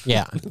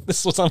 Yeah. This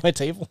is what's on my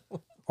table.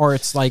 Or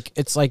it's like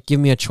give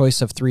me a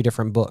choice of 3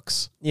 different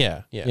books.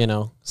 Yeah. A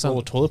roll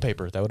of toilet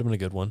paper, that would have been a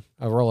good one.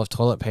 A roll of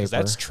toilet paper.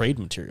 That's trade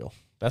material.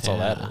 That's all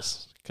that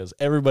is. Because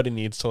everybody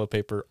needs toilet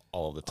paper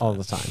all the time. All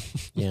the time.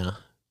 Yeah.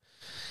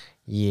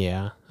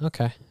 Yeah.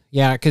 Okay.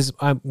 Yeah, because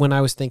when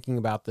I was thinking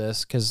about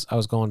this, because I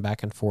was going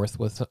back and forth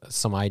with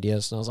some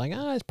ideas, and I was like,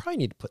 I probably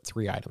need to put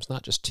 3 items,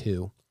 not just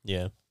 2.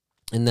 Yeah.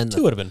 And then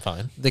 2 would have been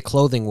fine. The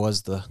clothing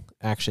was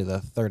actually the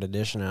 3rd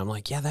edition, and I'm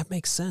like, yeah, that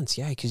makes sense.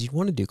 Yeah, because you'd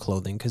want to do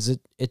clothing because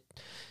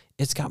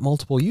it's got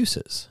multiple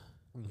uses,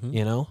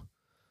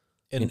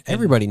 and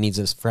everybody needs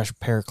a fresh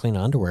pair of clean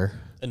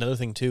underwear. Another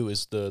thing too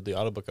is the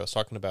audiobook I was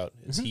talking about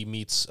is he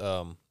meets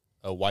a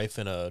wife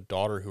and a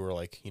daughter who are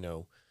like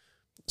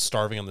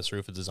starving on this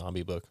roof. It's a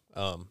zombie book.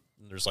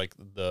 There's like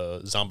the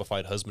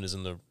zombified husband is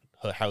in the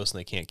house and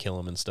they can't kill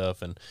him and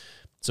stuff, and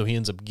so he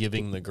ends up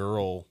giving the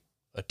girl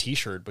a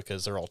T-shirt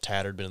because they're all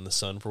tattered, been in the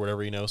sun for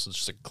whatever, so it's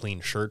just a clean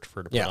shirt for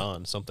her to put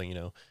on, something,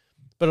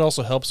 But it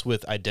also helps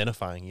with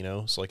identifying,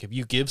 So like if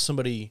you give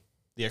somebody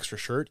the extra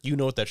shirt,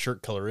 what that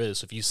shirt color is.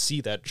 So if you see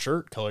that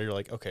shirt color, you're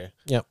like, okay,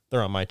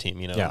 they're on my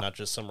team, not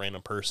just some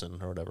random person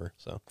or whatever.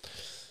 So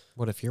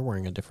what if you're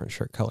wearing a different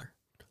shirt color?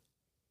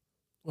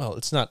 Well,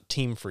 it's not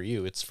team for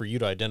you. It's for you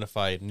to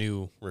identify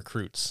new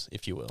recruits,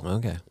 if you will.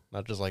 Okay.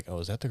 Not just like, oh,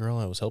 is that the girl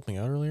I was helping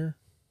out earlier?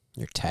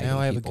 You're tagging now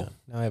I have people. a gun.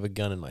 Now I have a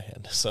gun in my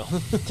head. So,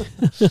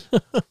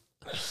 all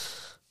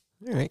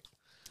right.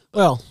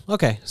 Well,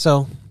 okay.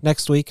 So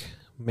next week,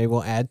 maybe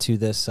we'll add to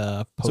this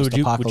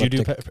post-apocalyptic. So would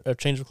you do a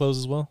change of clothes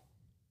as well?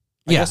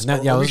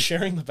 Are we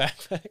sharing the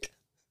backpack?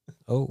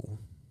 Oh,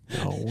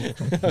 no.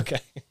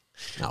 Okay.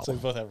 No. So we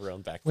both have our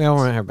own backpack. We all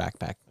want our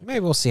backpack. Maybe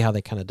we'll see how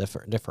they kind of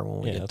differ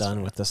when we get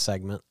done with this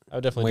segment. I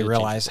would definitely. We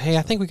realize, hey,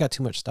 I think we got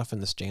too much stuff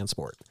in this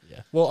JanSport.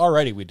 Yeah. Well,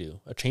 already we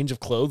do a change of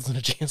clothes and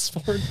a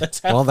JanSport.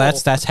 That's half. Well,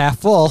 that's half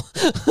full.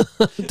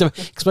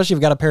 Especially if you've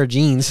got a pair of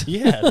jeans.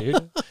 Yeah,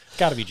 dude.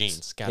 Gotta be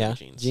jeans. Gotta be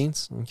jeans.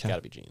 Jeans. Okay.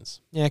 Gotta be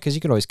jeans. Yeah, because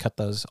you could always cut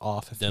those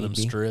off if denim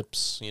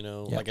strips.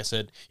 Like I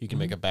said, you can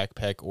make a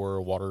backpack or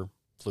a water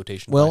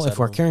flotation. Well, if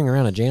we're carrying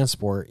around a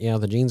JanSport,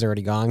 the jeans are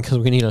already gone because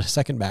we need a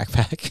second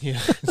backpack. Yeah,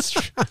 that's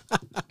true.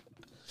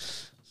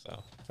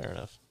 So, fair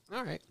enough.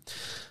 All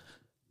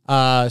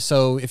right.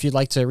 So if you'd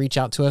like to reach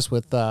out to us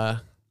with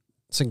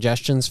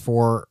suggestions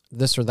for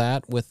this or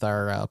that with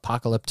our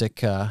apocalyptic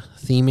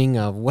theming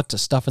of what to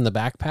stuff in the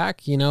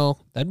backpack,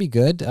 that'd be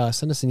good.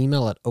 Send us an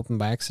email at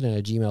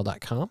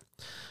openbyaccident@gmail.com.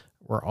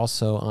 We're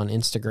also on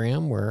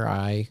Instagram where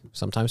I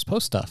sometimes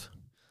post stuff.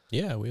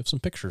 Yeah, we have some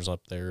pictures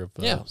up there of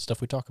stuff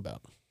we talk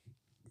about.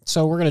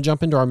 So we're going to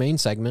jump into our main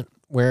segment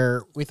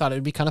where we thought it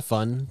would be kind of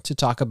fun to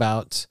talk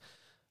about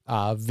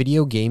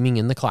video gaming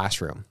in the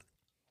classroom.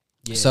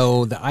 Yeah.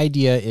 So the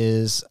idea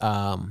is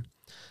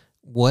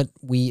what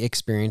we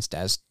experienced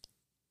as,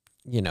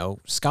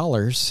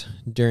 scholars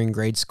during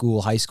grade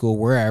school, high school,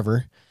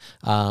 wherever,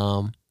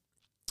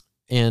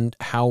 and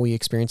how we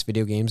experience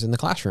video games in the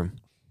classroom.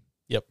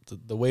 Yep,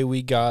 the way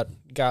we got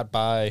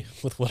by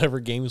with whatever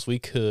games we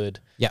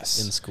could in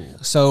school.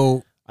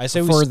 So I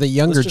say for the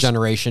younger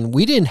generation,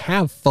 we didn't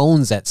have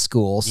phones at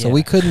school, so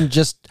we couldn't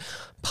just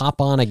pop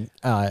on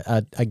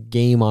a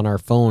game on our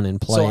phone and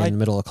play in the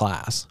middle of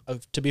class.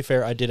 To be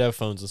fair, I did have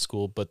phones in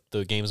school, but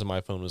the games on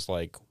my phone was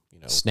like,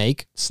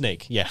 Snake,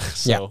 yeah.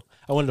 So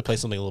I wanted to play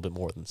something a little bit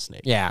more than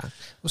Snake. Yeah.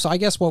 So I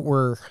guess what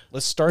we're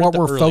earliest.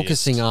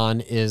 focusing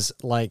on is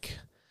like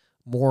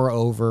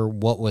moreover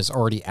what was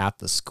already at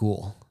the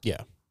school.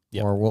 Yeah.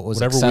 Or what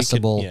was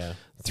accessible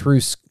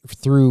through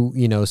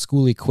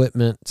school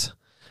equipment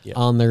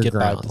on their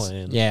grounds.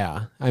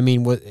 Yeah. I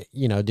mean,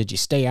 did you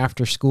stay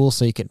after school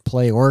so you could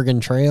play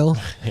Oregon Trail?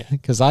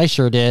 Because I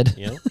sure did.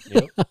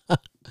 Yep.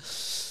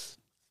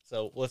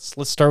 So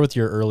let's start with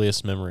your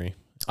earliest memory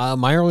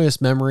My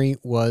earliest memory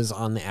was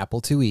on the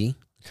Apple IIe.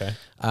 Okay.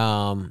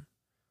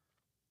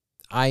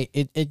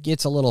 It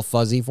gets a little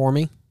fuzzy for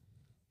me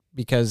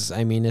because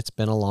I mean it's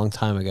been a long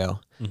time ago.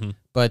 Mm-hmm.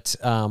 But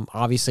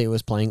obviously it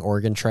was playing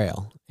Oregon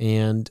Trail,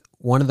 and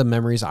one of the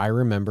memories I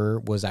remember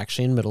was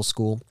actually in middle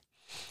school.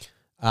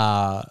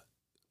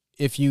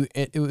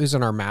 It was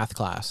in our math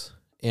class,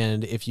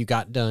 and if you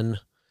got done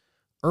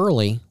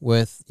early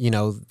with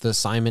the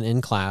assignment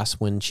in class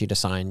when she'd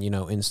assign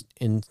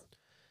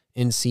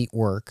in seat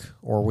work,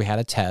 or we had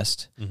a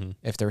test, Mm-hmm.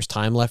 if there was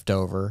time left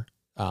over,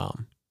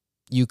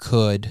 you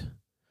could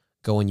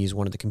go and use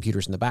one of the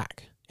computers in the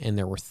back. And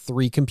there were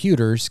 3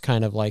 computers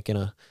kind of like in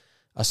a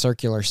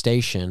circular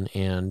station.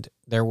 And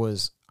there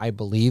was, I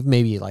believe,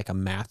 maybe like a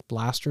Math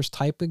Blasters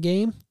type of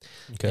game.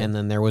 Okay. And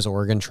then there was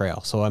Oregon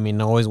Trail. So, I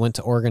mean, I always went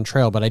to Oregon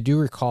Trail, but I do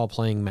recall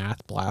playing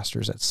Math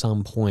Blasters at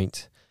some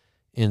point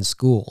in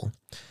school.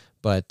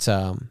 But,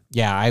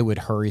 yeah, I would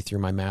hurry through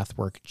my math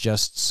work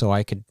just so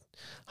I could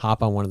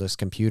hop on one of those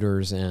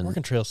computers and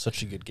Oregon Trail is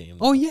such a good game.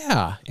 oh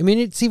yeah, I mean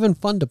it's even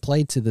fun to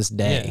play to this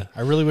day. Yeah,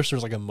 I really wish there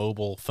was like a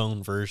mobile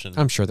phone version.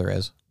 I'm sure there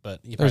is. But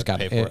you There's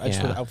probably got pay for it. I just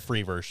yeah. want a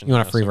free version. You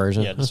want a free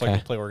version? Yeah, just so I Okay.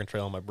 can play Oregon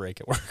Trail on my break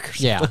at work or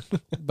something. Yeah,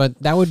 but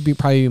that would be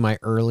probably my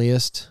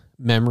earliest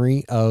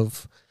memory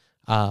of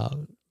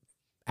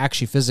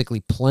actually physically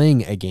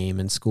playing a game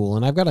in school.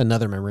 And I've got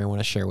another memory I want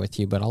to share with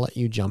you, but I'll let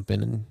you jump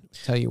in and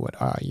tell you what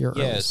your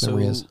earliest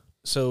memory is.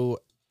 So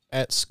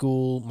at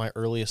school, my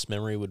earliest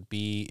memory would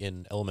be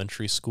in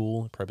elementary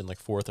school, probably in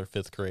like 4th or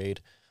 5th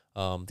grade.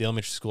 The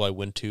elementary school I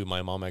went to,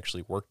 my mom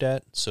actually worked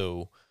at,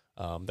 so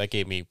that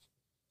gave me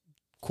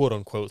quote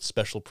unquote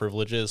special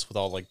privileges with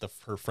all like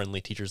her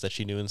friendly teachers that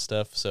she knew and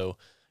stuff. So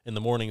in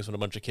the mornings when a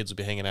bunch of kids would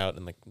be hanging out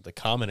in the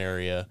common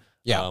area,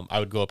 I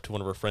would go up to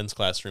one of her friends'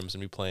 classrooms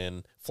and be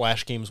playing.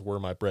 Flash games were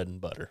my bread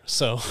and butter.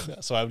 So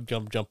I would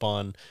jump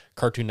on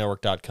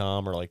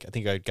CartoonNetwork.com, or like I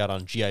think I got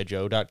on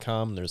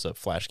GIJoe.com. There's a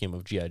Flash game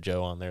of G.I.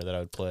 Joe on there that I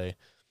would play.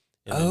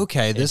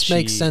 Okay, this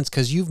makes sense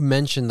because you've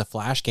mentioned the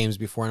Flash games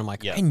before, and I'm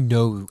like, Yeah.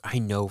 I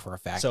know for a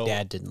fact So-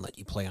 Dad didn't let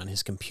you play on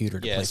his computer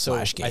to play so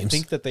Flash games. I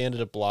think that they ended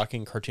up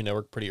blocking Cartoon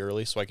Network pretty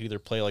early, so I could either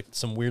play like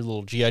some weird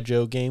little G.I.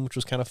 Joe game, which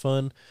was kind of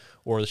fun,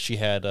 or she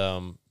had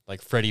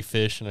like Freddy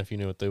Fish, and if you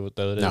knew what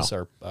that is,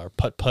 or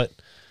Putt Putt,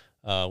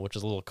 which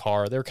is a little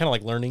car. They were kind of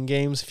like learning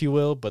games, if you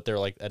will, but they're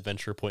like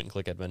adventure point and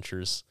click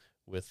adventures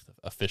with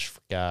a fish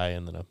guy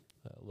and then a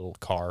little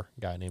car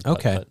guy named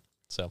Putt Putt.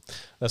 So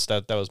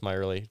that was my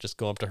early, just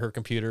go up to her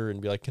computer and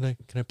be like, can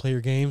I play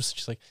your games?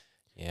 She's like,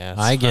 yeah,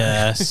 I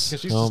guess.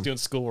 'Cause she's just doing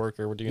schoolwork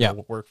or we're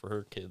doing work for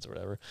her kids or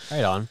whatever.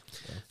 Right on.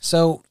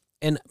 So,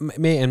 and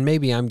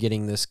maybe I'm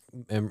getting this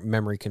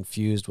memory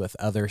confused with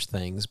other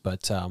things,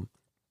 but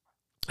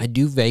I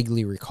do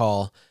vaguely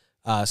recall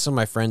some of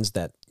my friends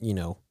that,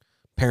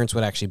 parents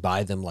would actually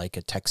buy them like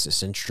a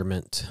Texas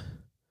Instrument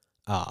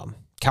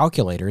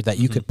calculator that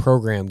you could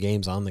program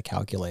games on the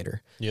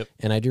calculator. Yep.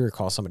 And I do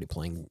recall somebody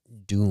playing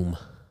Doom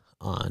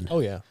on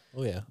Oh yeah.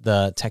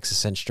 the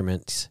Texas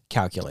Instruments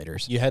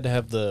calculators. You had to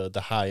have the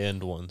high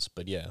end ones,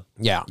 but yeah,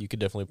 You could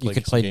definitely play. you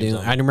could some play games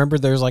Doom. on I it. remember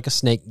there was like a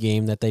snake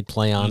game that they'd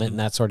play on it and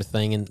that sort of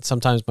thing. And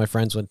sometimes my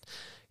friends would,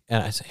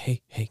 and I'd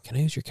say, hey, can I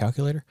use your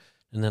calculator?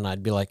 And then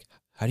I'd be like,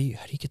 how do you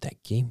get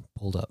that game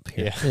pulled up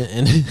here? Yeah.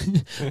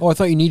 And oh, I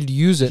thought you needed to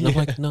use it. And I'm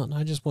like, no,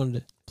 I just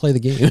wanted to play the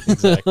game.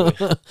 Exactly.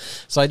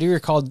 So I do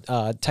recall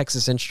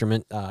Texas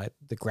Instrument,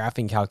 the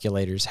graphing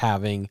calculators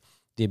having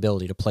the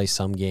ability to play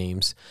some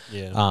games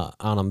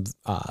on them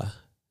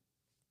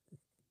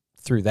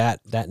through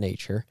that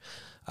nature.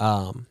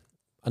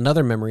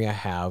 Another memory I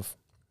have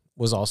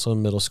was also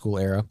in middle school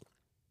era.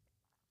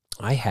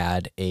 I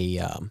had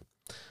a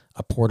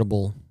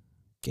portable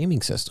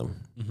gaming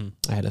system. Mm-hmm.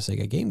 I had a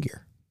Sega Game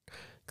Gear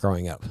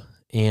growing up.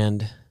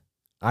 And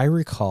I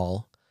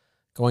recall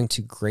going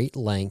to great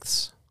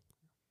lengths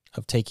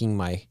of taking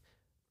my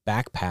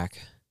backpack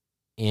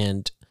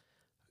and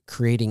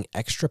creating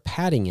extra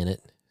padding in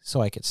it so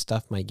I could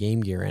stuff my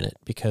Game Gear in it,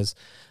 because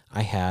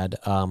I had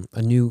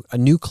a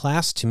new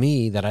class to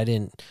me that I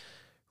didn't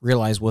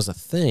realize was a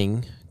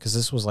thing, because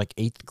this was like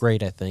 8th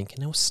grade, I think,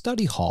 and it was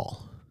study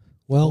hall.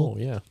 Well,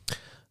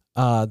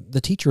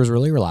 the teacher was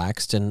really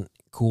relaxed and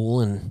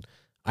cool, and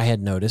I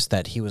had noticed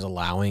that he was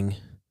allowing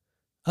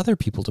other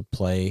people to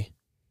play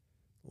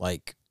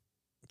like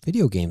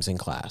video games in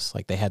class.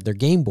 Like they had their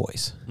Game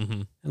Boys.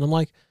 Mm-hmm. And I'm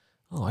like,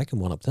 oh, I can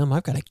one up them.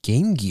 I've got a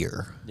Game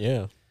Gear.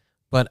 Yeah.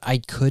 But I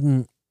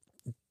couldn't.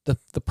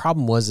 The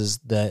problem was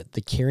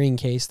the carrying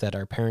case that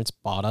our parents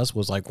bought us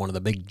was like one of the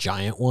big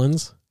giant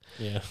ones.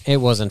 Yeah. It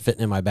wasn't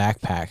fitting in my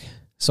backpack.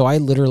 So I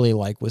literally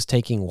like was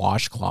taking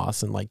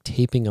washcloths and like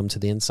taping them to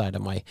the inside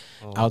of my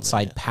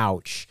outside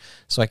pouch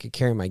so I could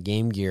carry my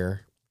Game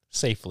Gear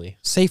safely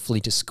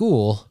to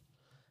school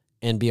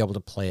and be able to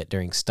play it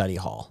during study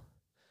hall.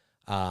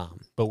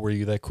 But were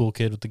you that cool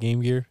kid with the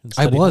Game Gear?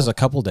 I was a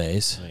couple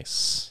days.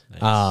 Nice.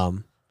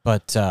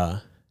 But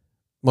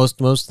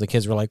most of the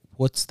kids were like,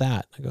 "What's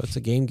that?" I go, "It's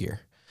a Game Gear."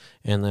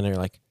 And then they're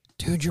like,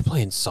 dude, you're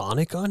playing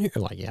Sonic on here?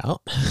 I'm like, yeah.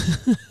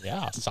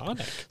 Yeah,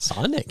 Sonic.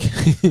 Sonic.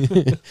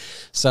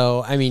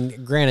 So, I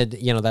mean, granted,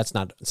 that's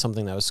not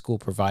something that was school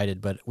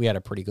provided, but we had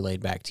a pretty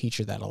laid back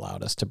teacher that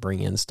allowed us to bring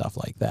in stuff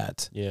like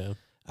that. Yeah.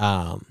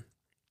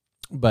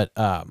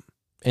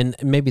 And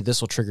maybe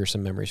this will trigger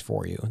some memories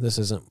for you. This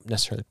isn't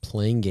necessarily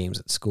playing games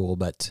at school,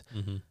 but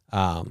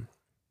a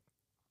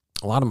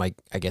lot of my,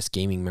 I guess,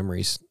 gaming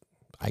memories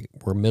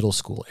were middle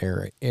school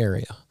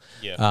area.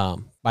 Yeah.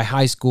 By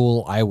high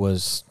school, I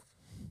was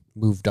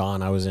moved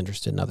on. I was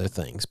interested in other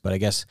things, but I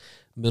guess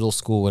middle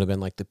school would have been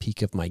like the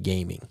peak of my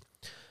gaming.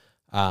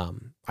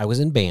 I was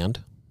in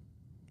band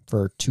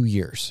for 2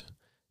 years,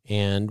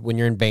 and when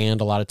you're in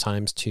band, a lot of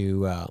times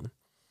to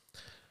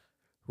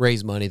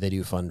raise money, they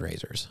do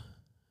fundraisers.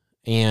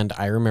 And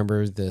I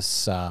remember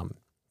this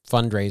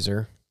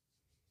fundraiser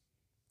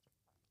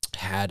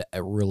had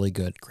a really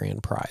good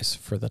grand prize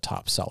for the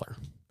top seller.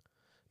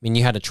 I mean,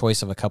 you had a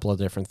choice of a couple of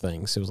different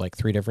things. It was like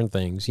 3 different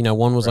things.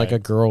 One was like a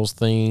girls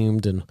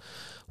themed, and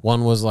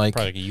one was like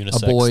a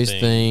unisex boys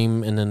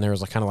theme, and then there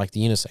was kind of like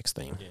the unisex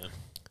theme. Yeah.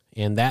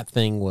 And that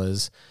thing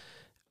was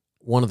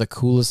one of the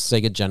coolest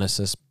Sega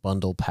Genesis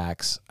bundle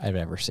packs I've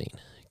ever seen,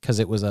 because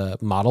it was a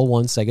Model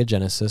 1 Sega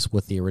Genesis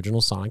with the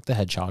original Sonic the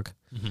Hedgehog.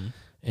 Mm-hmm.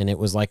 And it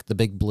was like the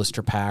big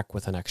blister pack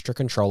with an extra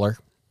controller.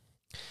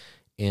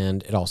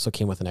 And it also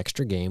came with an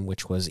extra game,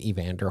 which was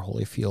Evander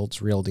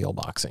Holyfield's Real Deal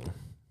Boxing.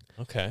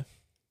 Okay.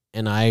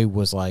 And I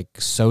was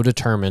like so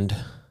determined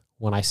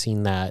when I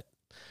seen that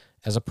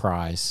as a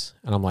prize.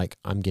 And I'm like,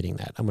 I'm getting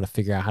that. I'm going to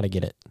figure out how to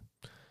get it.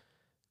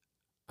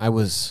 I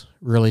was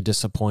really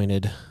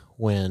disappointed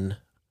when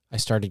I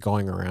started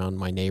going around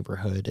my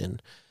neighborhood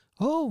and,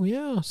 oh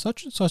yeah,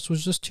 such and such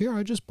was just here.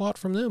 I just bought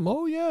from them.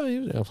 Oh yeah.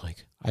 I'm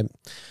like,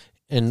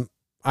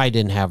 I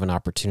didn't have an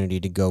opportunity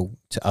to go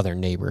to other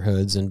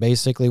neighborhoods. And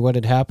basically what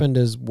had happened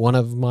is one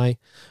of my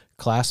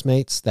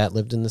classmates that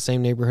lived in the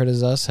same neighborhood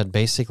as us had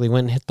basically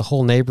went and hit the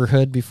whole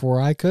neighborhood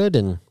before I could.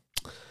 And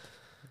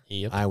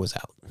I was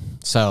out.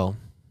 So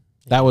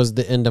that was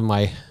the end of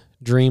my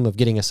dream of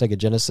getting a Sega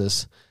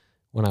Genesis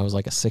when I was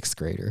like a 6th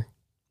grader.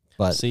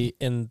 But see,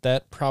 and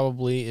that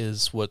probably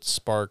is what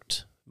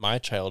sparked my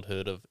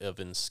childhood of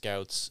in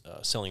Scouts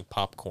selling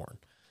popcorn.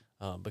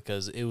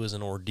 Because it was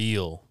an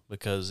ordeal.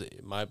 Because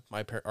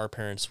our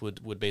parents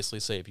would basically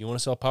say, if you want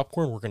to sell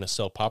popcorn, we're going to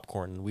sell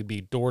popcorn, and we'd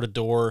be door to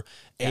door,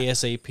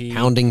 ASAP,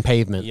 pounding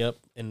pavement. Yep,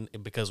 and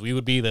because we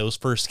would be those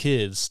first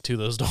kids to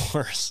those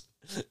doors,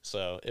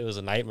 so it was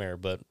a nightmare.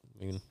 But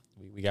I mean,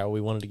 we got what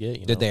we wanted to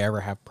get. Did they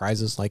ever have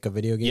prizes like a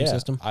video game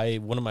system?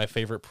 One of my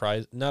favorite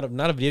not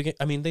a video game.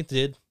 I mean, they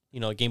did.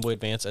 Game Boy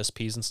Advance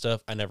SPs and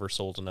stuff. I never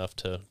sold enough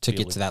to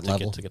get to that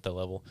level. To get that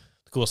level.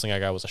 The coolest thing I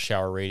got was a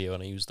shower radio,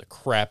 and I used the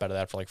crap out of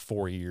that for like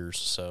 4 years.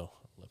 So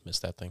I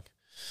missed that thing.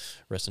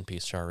 Rest in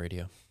peace, shower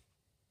radio.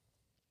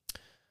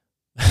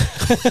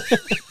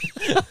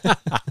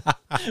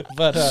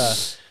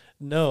 But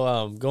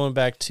no, going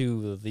back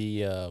to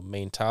the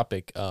main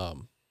topic,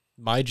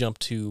 my jump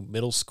to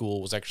middle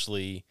school was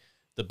actually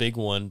the big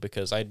one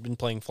because I'd been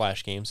playing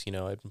Flash games.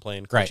 I'd been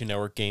playing Cartoon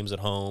Network games at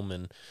home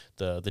and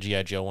the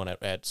G.I. Joe one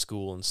at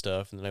school and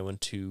stuff. And then I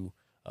went to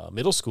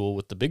middle school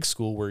with the big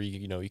school where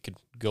you could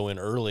go in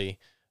early.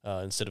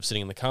 Instead of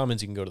sitting in the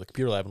commons, you can go to the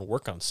computer lab and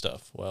work on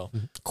stuff. Well,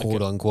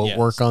 quote unquote,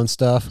 work on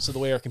stuff. So the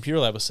way our computer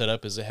lab was set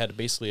up is it had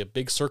basically a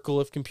big circle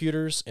of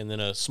computers and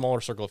then a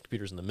smaller circle of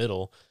computers in the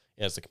middle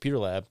as the computer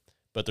lab.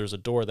 But there's a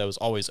door that was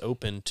always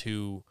open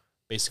to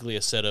basically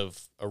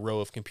a row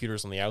of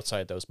computers on the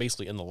outside that was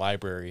basically in the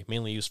library,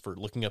 mainly used for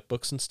looking up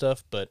books and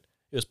stuff, but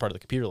it was part of the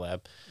computer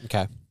lab.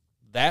 Okay.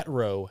 That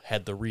row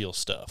had the real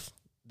stuff.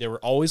 They were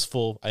always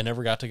full. I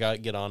never got to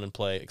get on and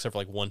play except for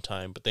like one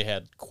time, but they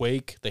had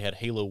Quake, they had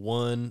Halo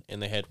 1,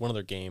 and they had one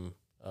other game.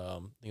 I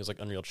think it was like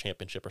Unreal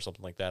Championship or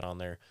something like that on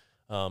there.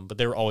 But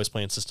they were always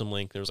playing System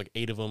Link. There was like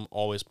 8 of them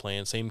always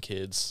playing, same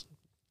kids.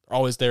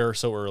 Always there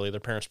so early.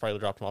 Their parents probably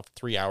dropped them off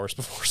 3 hours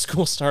before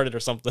school started or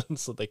something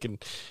so they can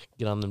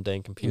get on them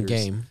dang computers.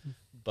 Game.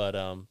 But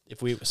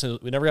so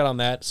we never got on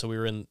that, so we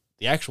were in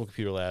the actual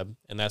computer lab,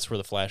 and that's where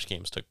the Flash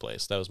games took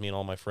place. That was me and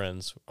all my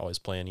friends always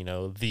playing,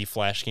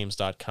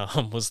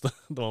 theflashgames.com was the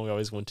one we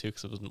always went to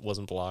because it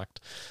wasn't blocked.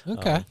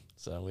 Okay.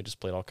 So we just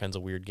played all kinds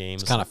of weird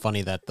games. It's kind of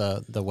funny that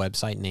the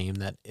website name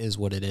that is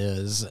what it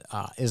is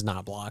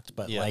not blocked,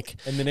 but and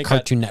then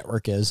Cartoon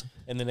Network is.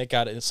 And then it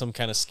got in some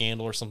kind of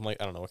scandal or something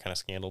I don't know what kind of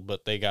scandal,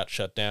 but they got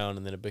shut down,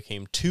 and then it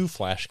became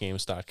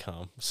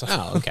 2flashgames.com. So,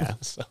 oh, okay.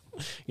 So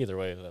either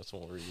way, that's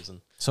what we're using.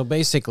 So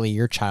basically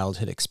your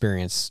childhood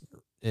experience,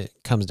 it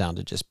comes down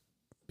to just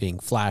being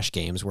Flash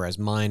games, whereas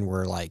mine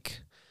were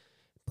like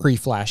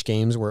pre-Flash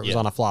games where it was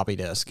on a floppy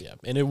disk. Yeah,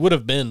 and it would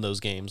have been those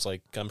games.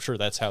 Like, I'm sure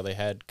that's how they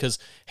had, because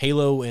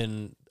Halo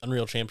and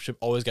Unreal Championship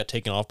always got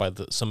taken off by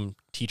some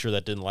teacher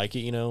that didn't like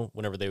it,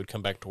 whenever they would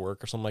come back to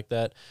work or something like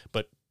that.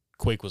 But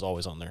Quake was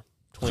always on there.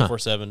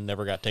 24/7,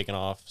 never got taken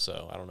off,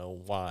 so I don't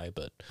know why,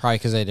 but... Probably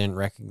because they didn't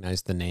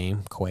recognize the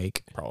name,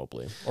 Quake.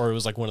 Probably. Or it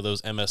was like one of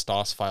those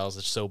MS-DOS files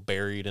that's so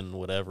buried and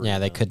whatever. Yeah,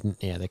 they couldn't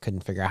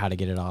figure out how to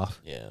get it off.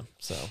 Yeah,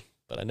 so...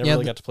 But I never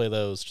really got to play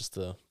those, just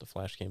the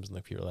Flash games in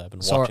the computer lab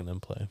and watching them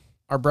play.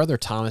 Our brother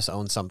Thomas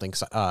owns something.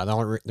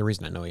 The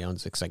reason I know he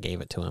owns it because I gave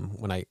it to him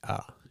when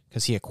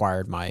because he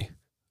acquired my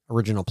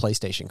original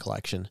PlayStation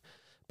collection.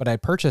 But I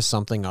purchased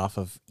something off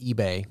of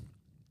eBay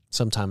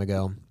some time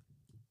ago,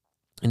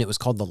 and it was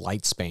called the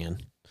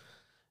Lightspan.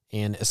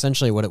 And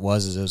essentially what it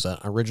was an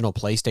original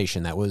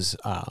PlayStation that was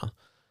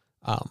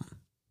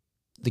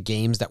the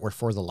games that were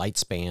for the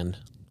Lightspan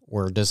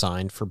were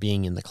designed for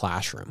being in the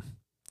classroom.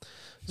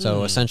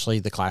 So essentially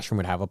the classroom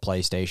would have a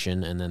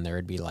PlayStation, and then there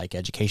would be like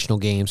educational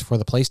games for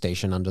the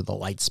PlayStation under the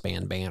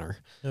Lightspan banner.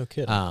 No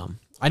kidding.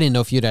 I didn't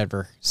know if you'd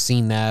ever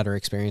seen that or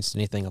experienced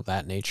anything of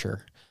that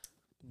nature.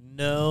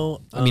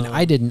 No. I mean,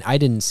 I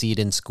didn't see it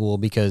in school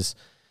because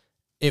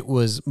it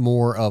was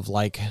more of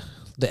like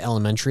the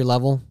elementary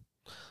level.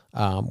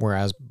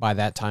 Whereas by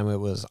that time I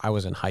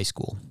was in high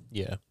school.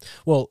 Yeah.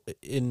 Well,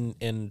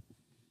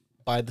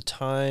 by the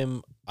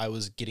time I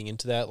was getting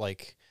into that,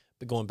 like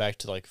going back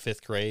to like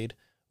 5th grade,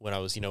 when I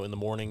was, in the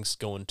mornings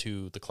going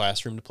to the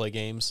classroom to play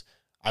games,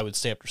 I would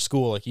stay after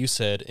school, like you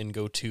said, and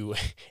go to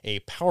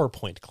a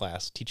PowerPoint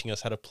class teaching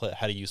us how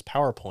to use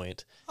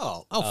PowerPoint.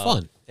 Oh,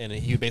 fun. And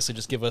he would basically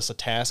just give us a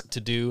task to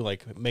do,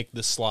 like make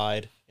this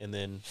slide, and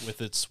then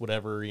with its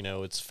whatever,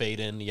 it's fade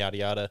in, yada,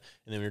 yada. And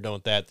then when you're done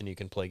with that, then you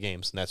can play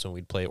games. And that's when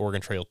we'd play Oregon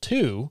Trail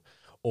 2,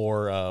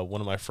 or one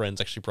of my friends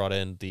actually brought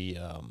in the,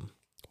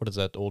 what is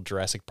that old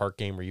Jurassic Park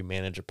game where you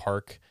manage a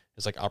park?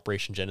 It's like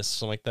Operation Genesis,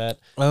 something like that.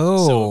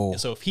 Oh.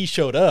 So if he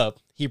showed up,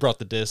 he brought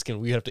the disc, and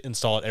we'd have to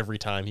install it every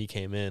time he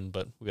came in,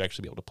 but we'd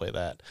actually be able to play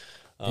that.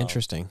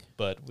 Interesting.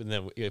 But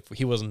then if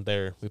he wasn't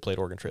there, we played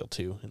Oregon Trail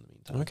 2 in the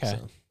meantime. Okay.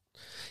 So.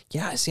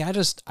 Yeah, see,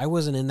 I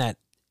wasn't in that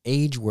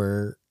age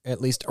where, at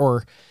least,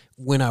 or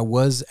when I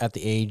was at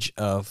the age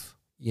of,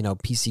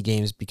 PC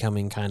games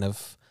becoming kind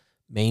of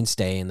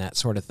mainstay and that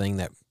sort of thing,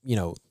 that,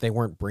 they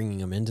weren't bringing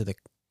them into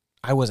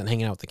I wasn't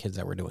hanging out with the kids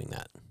that were doing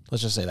that.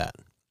 Let's just say that.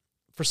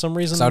 For some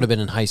reason, I would have been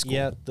in high school.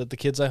 Yeah, the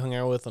kids I hung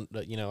out with, I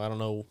don't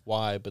know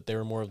why, but they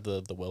were more of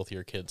the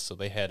wealthier kids, so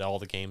they had all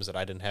the games that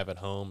I didn't have at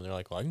home, and they're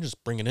like, well, I can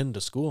just bring it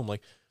into school. I'm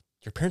like,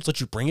 your parents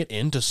let you bring it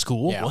into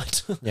school? Yeah.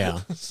 What? Yeah.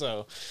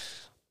 So,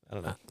 I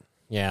don't know.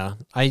 Yeah.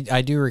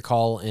 I do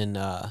recall in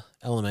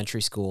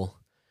elementary school,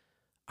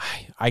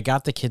 I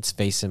got the kid's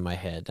face in my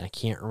head. I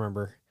can't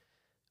remember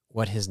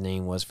what his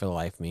name was for the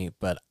life of me,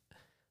 but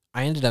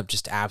I ended up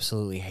just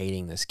absolutely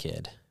hating this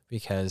kid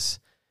because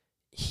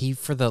he,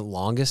 for the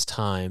longest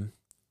time,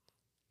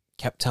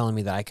 kept telling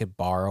me that I could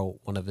borrow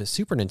one of his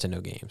Super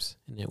Nintendo games,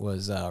 and it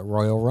was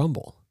Royal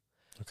Rumble.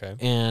 Okay.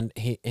 And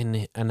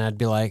I'd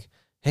be like,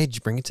 "Hey, did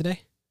you bring it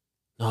today?"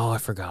 "No, I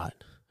forgot."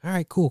 "All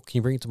right, cool. Can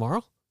you bring it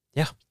tomorrow?"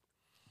 "Yeah."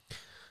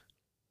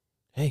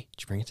 "Hey,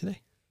 did you bring it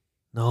today?"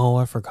 "No,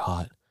 I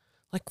forgot."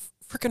 Like,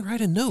 freaking write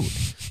a note.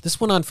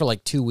 This went on for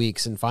like 2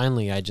 weeks, and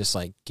finally I just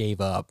like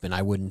gave up and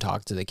I wouldn't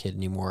talk to the kid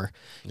anymore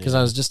because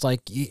I was just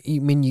like,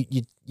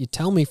 you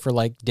tell me for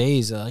like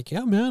days, like,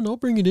 "Yeah, man, I'll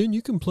bring it in.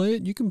 You can play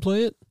it. You can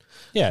play it."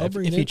 Yeah, if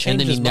he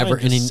changed his mind,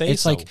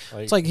 it's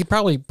like he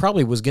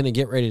probably was going to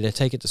get ready to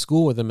take it to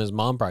school with him. His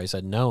mom probably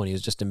said no, and he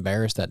was just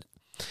embarrassed that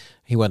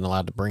he wasn't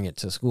allowed to bring it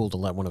to school to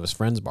let one of his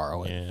friends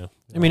borrow it. Yeah.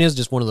 I mean, it was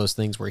just one of those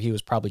things where he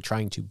was probably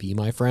trying to be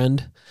my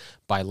friend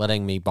by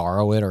letting me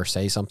borrow it or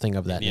say something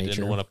of that nature. He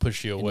didn't want to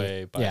push you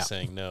away by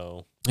saying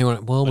no. He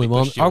went, well, my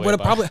mom.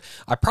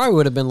 I probably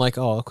would have been like,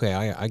 "Oh, okay,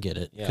 I get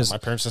it." Yeah, my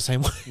parents the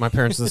same way. My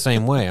parents are the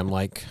same way. I'm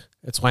like,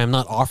 that's why I'm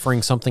not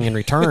offering something in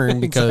return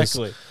because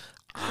exactly.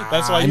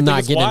 That's why I'm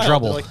not getting in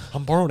trouble. They're like,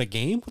 I'm borrowing a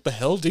game? What the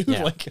hell, dude?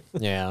 Yeah. Like,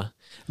 yeah.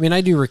 I mean,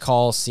 I do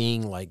recall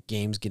seeing like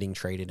games getting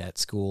traded at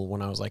school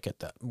when I was like at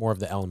the more of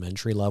the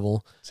elementary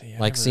level, seeing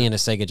a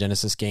Sega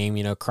Genesis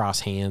game,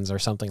 Cross Hands or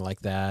something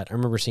like that. I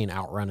remember seeing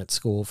Outrun at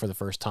school for the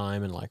first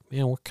time and like,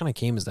 man, what kind of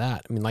game is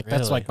that? I mean, like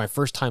that's like my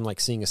first time like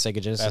seeing a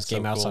Sega Genesis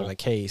game outside of the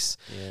case.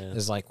 Yeah.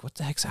 Is like, what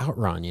the heck's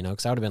Outrun?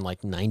 Because I would have been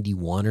like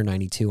 91 or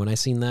 92 when I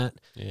seen that.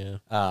 Yeah.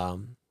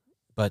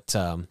 But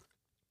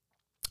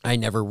I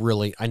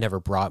never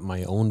brought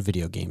my own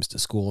video games to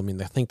school. I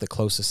mean, I think the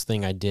closest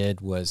thing I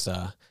did was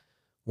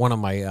one of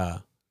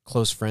my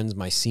close friends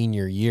my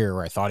senior year,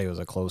 where I thought he was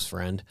a close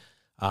friend.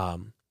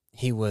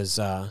 He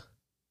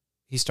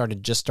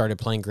started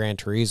playing Gran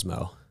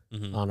Turismo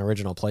on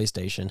original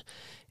PlayStation,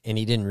 and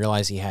he didn't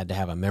realize he had to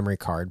have a memory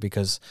card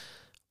because,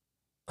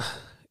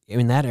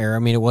 in that era, I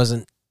mean, it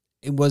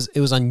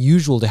was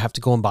unusual to have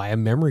to go and buy a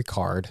memory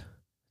card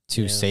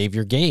to save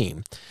your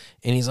game.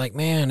 And he's like,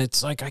 "Man,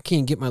 it's like I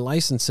can't get my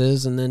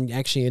licenses and then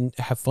actually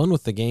have fun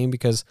with the game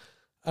because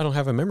I don't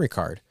have a memory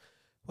card."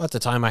 Well, at the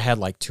time I had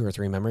like 2 or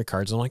 3 memory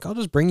cards. I'm like, "I'll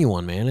just bring you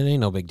one, man. It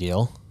ain't no big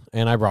deal."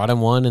 And I brought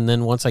him one, and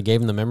then once I gave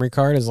him the memory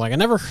card, it's like I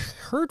never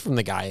heard from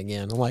the guy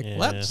again. I'm like,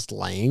 well, that's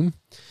lame.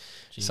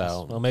 Jeez.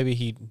 So, well, maybe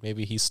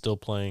he's still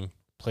playing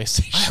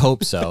PlayStation. I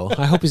hope so.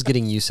 I hope he's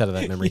getting use out of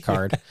that memory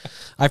card.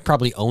 I've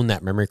probably owned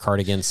that memory card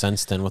again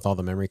since then with all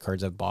the memory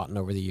cards I've bought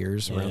over the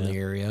years around the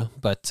area.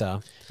 But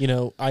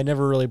I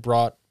never really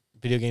brought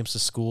video games to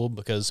school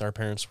because our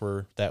parents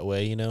were that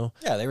way, you know.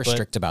 Yeah, they were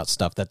strict about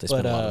stuff that they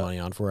spent a lot of money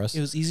on for us.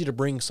 It was easy to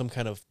bring some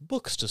kind of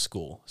books to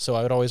school, so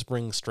I would always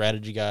bring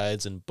strategy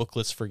guides and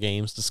booklets for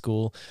games to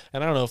school.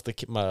 And I don't know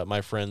if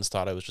my friends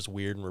thought I was just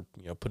weird and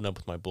were putting up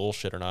with my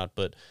bullshit or not,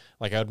 but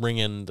like I would bring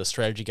in the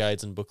strategy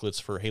guides and booklets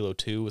for Halo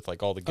 2 with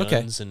like all the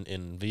guns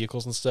and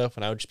vehicles and stuff,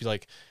 and I would just be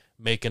like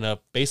making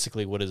up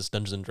basically what is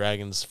Dungeons and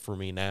Dragons for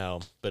me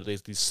now, but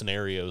there's these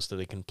scenarios that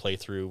they can play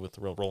through with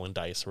rolling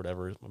dice or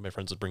whatever. My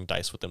friends would bring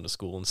dice with them to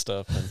school and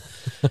stuff,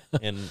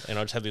 and and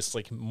I just have this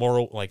like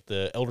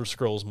the Elder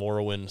Scrolls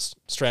Morrowind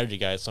strategy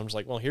guide. So I'm just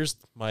like, well, here's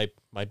my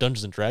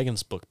Dungeons and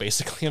Dragons book.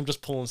 Basically, I'm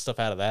just pulling stuff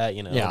out of that,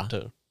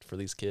 for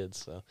these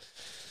kids. So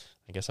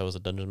I guess I was a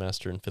dungeon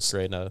master in 5th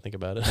grade. Now that I think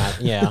about it,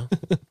 yeah.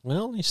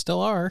 Well, you still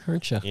are,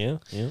 aren't you?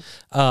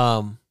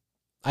 Yeah.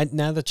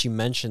 Now that you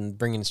mentioned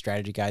bringing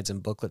strategy guides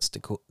and booklets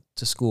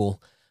to school,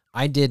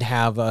 I did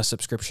have a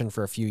subscription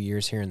for a few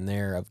years here and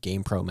there of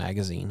GamePro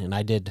magazine, and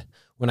I did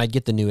when I'd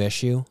get the new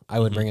issue, I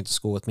would bring it to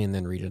school with me and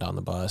then read it on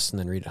the bus and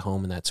then read it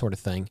home and that sort of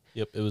thing.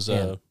 Yep, it was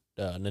a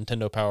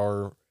Nintendo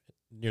Power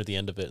near the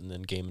end of it, and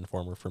then Game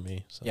Informer for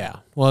me. So. Yeah,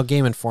 well,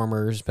 Game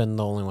Informer's been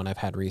the only one I've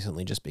had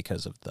recently, just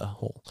because of the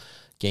whole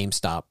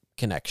GameStop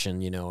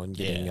connection, and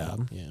getting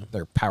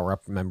their Power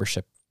Up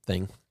membership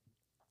thing.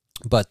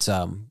 But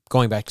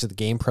going back to the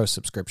GamePro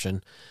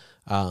subscription,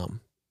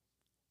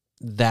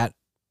 that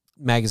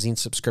magazine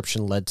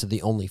subscription led to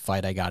the only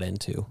fight I got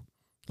into,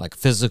 like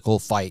physical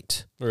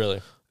fight.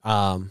 Really?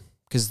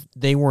 Because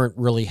they weren't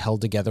really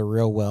held together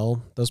real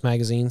well, those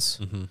magazines,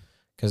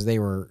 because they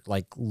were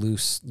like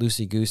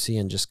loosey-goosey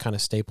and just kind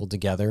of stapled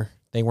together.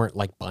 They weren't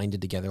like binded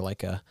together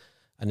like a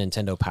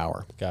Nintendo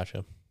Power.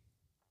 Gotcha.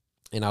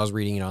 And I was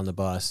reading it on the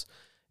bus,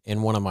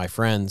 and one of my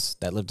friends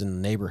that lived in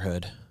the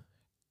neighborhood,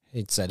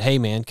 he said, "Hey,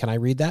 man, can I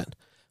read that?" I'm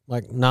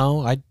like,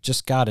 "No, I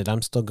just got it.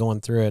 I'm still going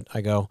through it."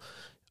 I go,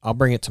 "I'll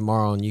bring it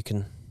tomorrow, and you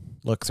can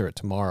look through it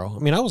tomorrow." I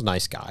mean, I was a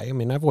nice guy. I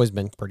mean, I've always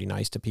been pretty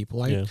nice to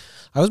people. I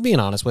was being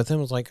honest with him.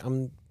 I was like,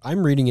 I'm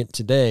reading it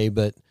today,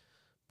 but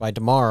by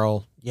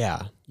tomorrow,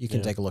 you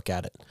can take a look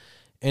at it."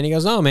 And he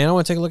goes, "Oh, man, I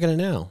want to take a look at it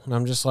now." And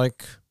I'm just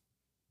like,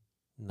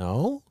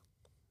 "No."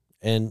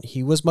 And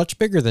he was much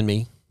bigger than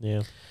me.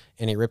 Yeah.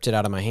 And he ripped it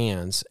out of my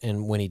hands.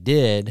 And when he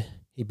did,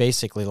 he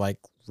basically like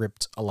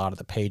ripped a lot of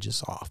the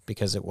pages off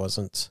because it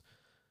wasn't,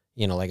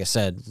 like I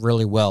said,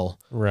 really well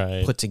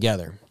put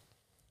together.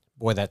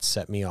 Boy, that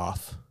set me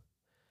off.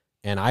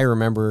 And I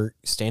remember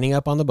standing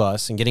up on the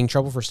bus and getting in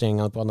trouble for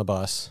standing up on the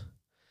bus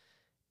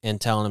and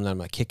telling him that I'm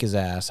going to kick his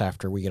ass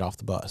after we get off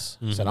the bus.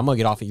 I said, "I'm going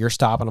to get off at your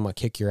stop and I'm going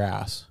to kick your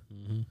ass."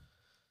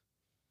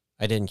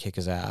 I didn't kick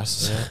his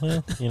ass.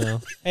 Yeah,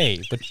 well,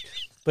 hey,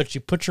 but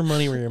you put your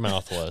money where your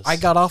mouth was. I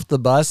got off the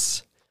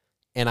bus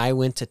and I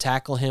went to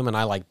tackle him and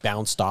I like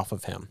bounced off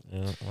of him.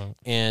 Yeah, well.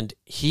 And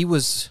he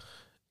was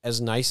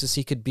as nice as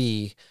he could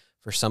be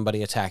for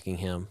somebody attacking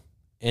him.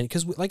 And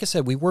because, like I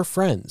said, we were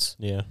friends.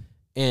 Yeah.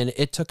 And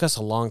it took us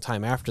a long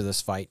time after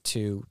this fight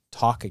to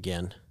talk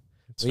again.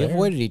 We fair.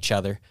 avoided each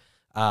other.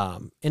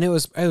 And it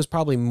was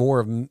probably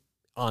more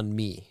on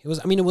me. It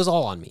was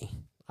all on me.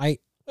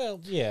 Well,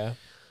 yeah.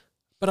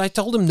 But I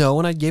told him no,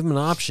 and I gave him an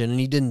option, and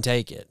he didn't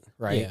take it,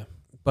 right? Yeah.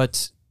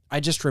 But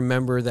I just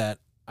remember that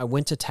I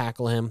went to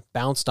tackle him,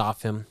 bounced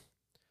off him,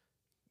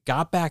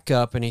 got back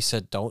up, and he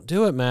said, "Don't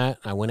do it, Matt."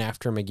 I went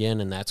after him again,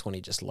 and that's when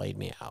he just laid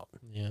me out.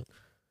 Yeah.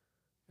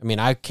 I mean,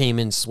 I came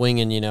in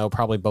swinging,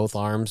 probably both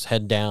arms,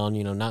 head down,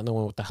 not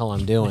knowing what the hell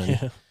I'm doing.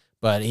 Yeah.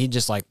 But he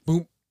just like,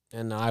 boom,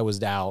 and I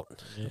was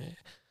out. Yeah.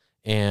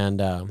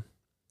 And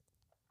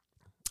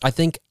I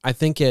think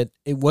it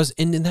was,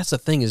 and that's the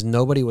thing, is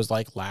nobody was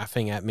like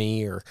laughing at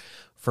me or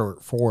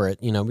for it,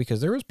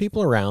 because there was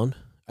people around.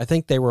 I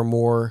think they were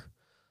more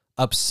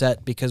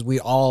upset because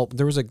it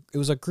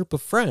was a group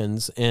of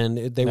friends and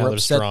they were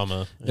upset.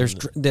 Drama. There's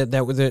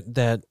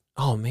that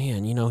oh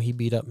man, he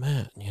beat up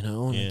Matt,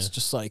 and it's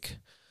just like,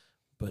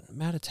 but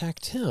Matt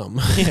attacked him.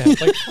 Yeah,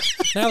 like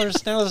now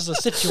there's a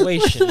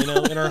situation,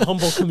 in our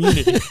humble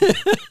community.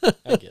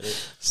 I get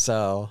it.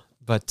 So,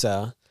 but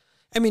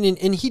I mean,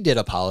 and he did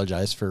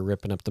apologize for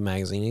ripping up the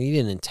magazine, and he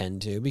didn't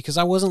intend to, because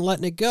I wasn't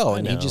letting it go,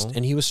 and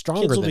he was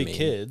stronger kids will than be me.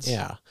 Kids,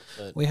 yeah.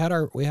 But We had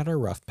our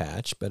rough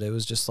patch, but it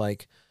was just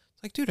like,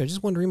 dude, I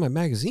just wanted to read my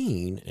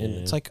magazine, and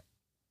it's like,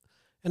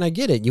 and I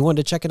get it, you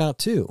wanted to check it out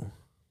too,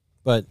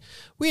 but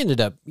we ended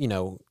up,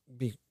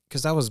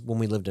 because that was when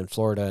we lived in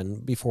Florida,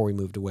 and before we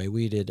moved away,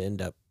 we did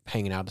end up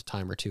hanging out a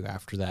time or two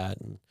after that,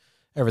 and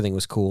everything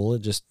was cool.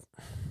 It just,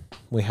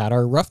 we had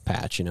our rough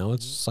patch,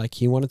 It's just like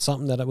he wanted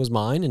something that was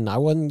mine, and I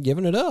wasn't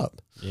giving it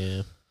up.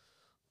 Yeah,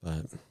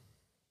 but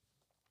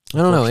I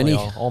don't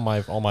know.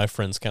 All my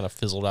friends kind of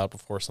fizzled out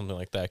before something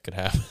like that could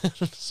happen.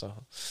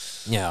 So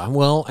yeah,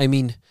 well, I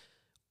mean,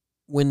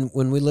 when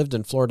we lived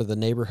in Florida, the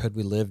neighborhood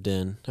we lived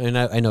in, and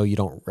I know you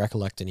don't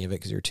recollect any of it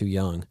because you're too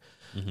young,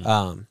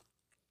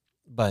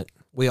 but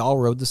we all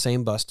rode the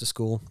same bus to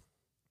school.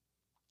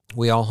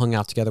 We all hung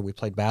out together. We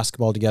played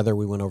basketball together.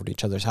 We went over to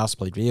each other's house,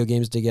 played video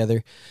games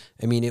together.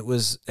 I mean,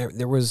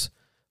 there was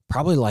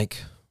probably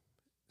like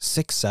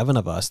 6, 7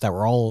 of us that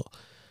were all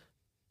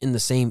in the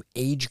same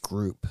age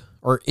group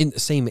or in the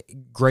same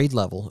grade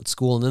level at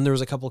school. And then there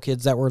was a couple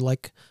kids that were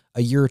like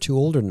a year or two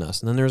older than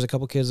us. And then there was a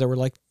couple kids that were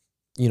like,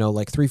 you know,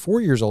 like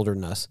 3-4 years older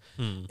than us.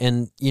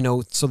 And, you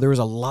know, so there was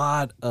a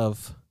lot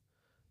of,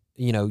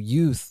 you know,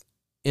 youth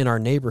in our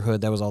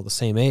neighborhood that was all the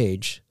same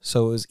age.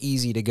 So it was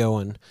easy to go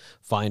and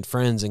find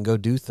friends and go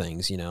do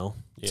things, you know.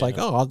 It's like,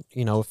 oh,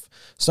 you know, if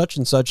such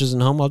and such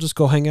isn't home, I'll just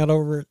go hang out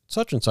over at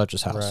such and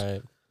such's house.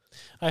 Right.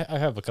 I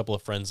have a couple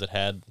of friends that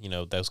had, you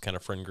know, those kind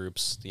of friend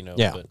groups, you know,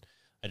 but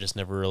I just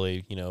never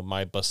really, you know,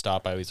 my bus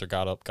stop, I either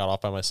got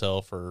off by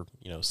myself or,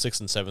 you know, 6th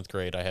and 7th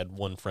grade, I had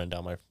one friend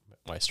down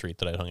my street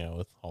that I hung out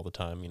with all the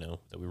time, you know,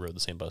 that we rode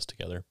the same bus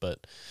together,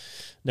 but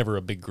never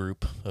a big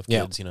group of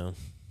kids, you know.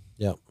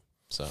 Yep.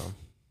 So.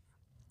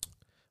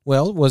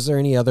 Well, was there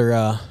any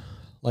other,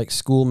 like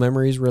school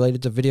memories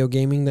related to video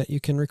gaming that you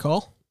can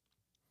recall?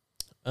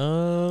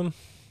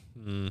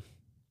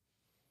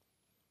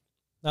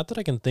 Not that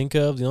I can think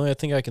of. The only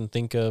thing I can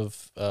think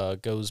of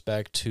goes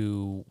back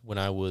to when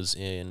I was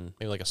in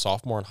maybe like a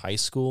sophomore in high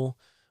school.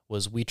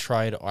 Was we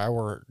tried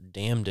our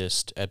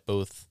damnedest at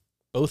both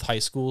high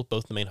schools,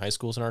 both the main high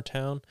schools in our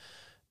town,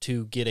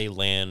 to get a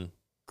LAN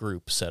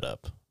group set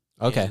up.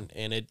 Okay,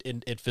 and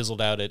it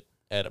fizzled out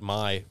at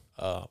my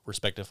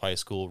respective high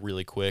school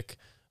really quick.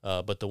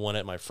 But the one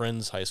at my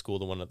friend's high school,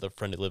 the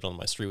friend that lived on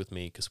my street with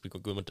me, because we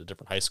went to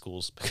different high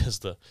schools because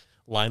the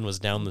line was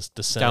down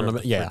the center of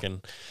the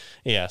freaking,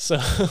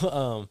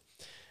 so,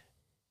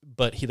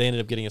 but they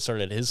ended up getting it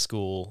started at his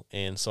school,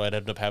 and so I'd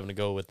ended up having to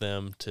go with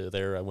them to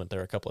there. I went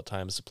there a couple of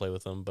times to play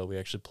with them, but we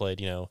actually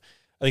played, you know,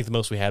 I think the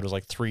most we had was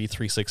like 3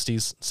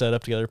 360s set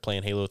up together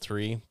playing Halo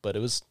 3, but it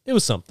was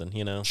something,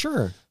 you know.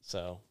 Sure.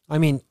 So I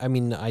mean,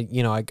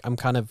 I'm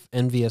kind of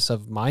envious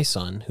of my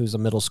son, who's a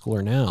middle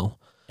schooler now.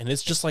 And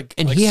it's just like,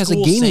 and he has a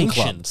gaming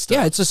club. Stuff.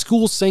 Yeah, it's a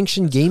school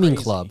sanctioned gaming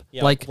club.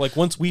 Yeah, like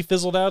once we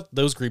fizzled out,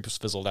 those groups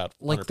fizzled out.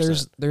 100%. Like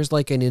there's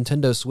like a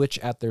Nintendo Switch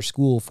at their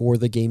school for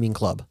the gaming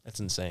club.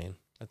 That's insane.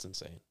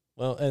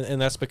 Well,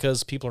 and that's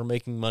because people are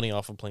making money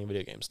off of playing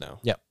video games now.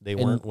 Yep. They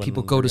weren't when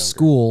people go to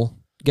school,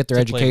 get their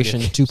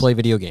education to play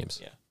video games.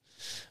 Yeah.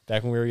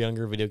 Back when we were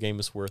younger, video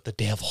games were the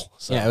devil.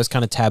 So. Yeah, it was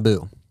kind of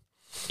taboo.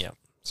 Yeah.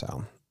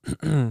 So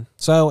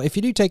so if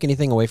you do take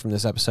anything away from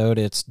this episode,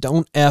 it's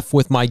don't F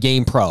with my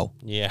Game Pro.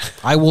 Yeah.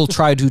 I will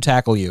try to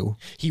tackle you.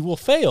 He will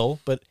fail,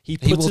 but he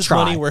puts his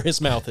money where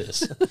his mouth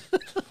is.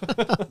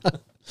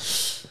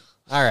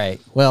 All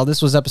right. Well,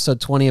 this was episode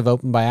 20 of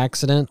Open by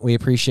Accident. We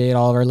appreciate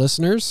all of our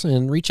listeners,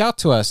 and reach out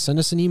to us. Send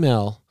us an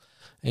email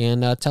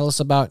and tell us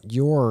about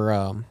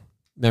your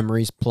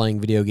memories playing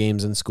video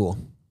games in school.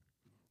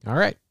 All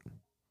right.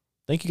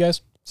 Thank you, guys.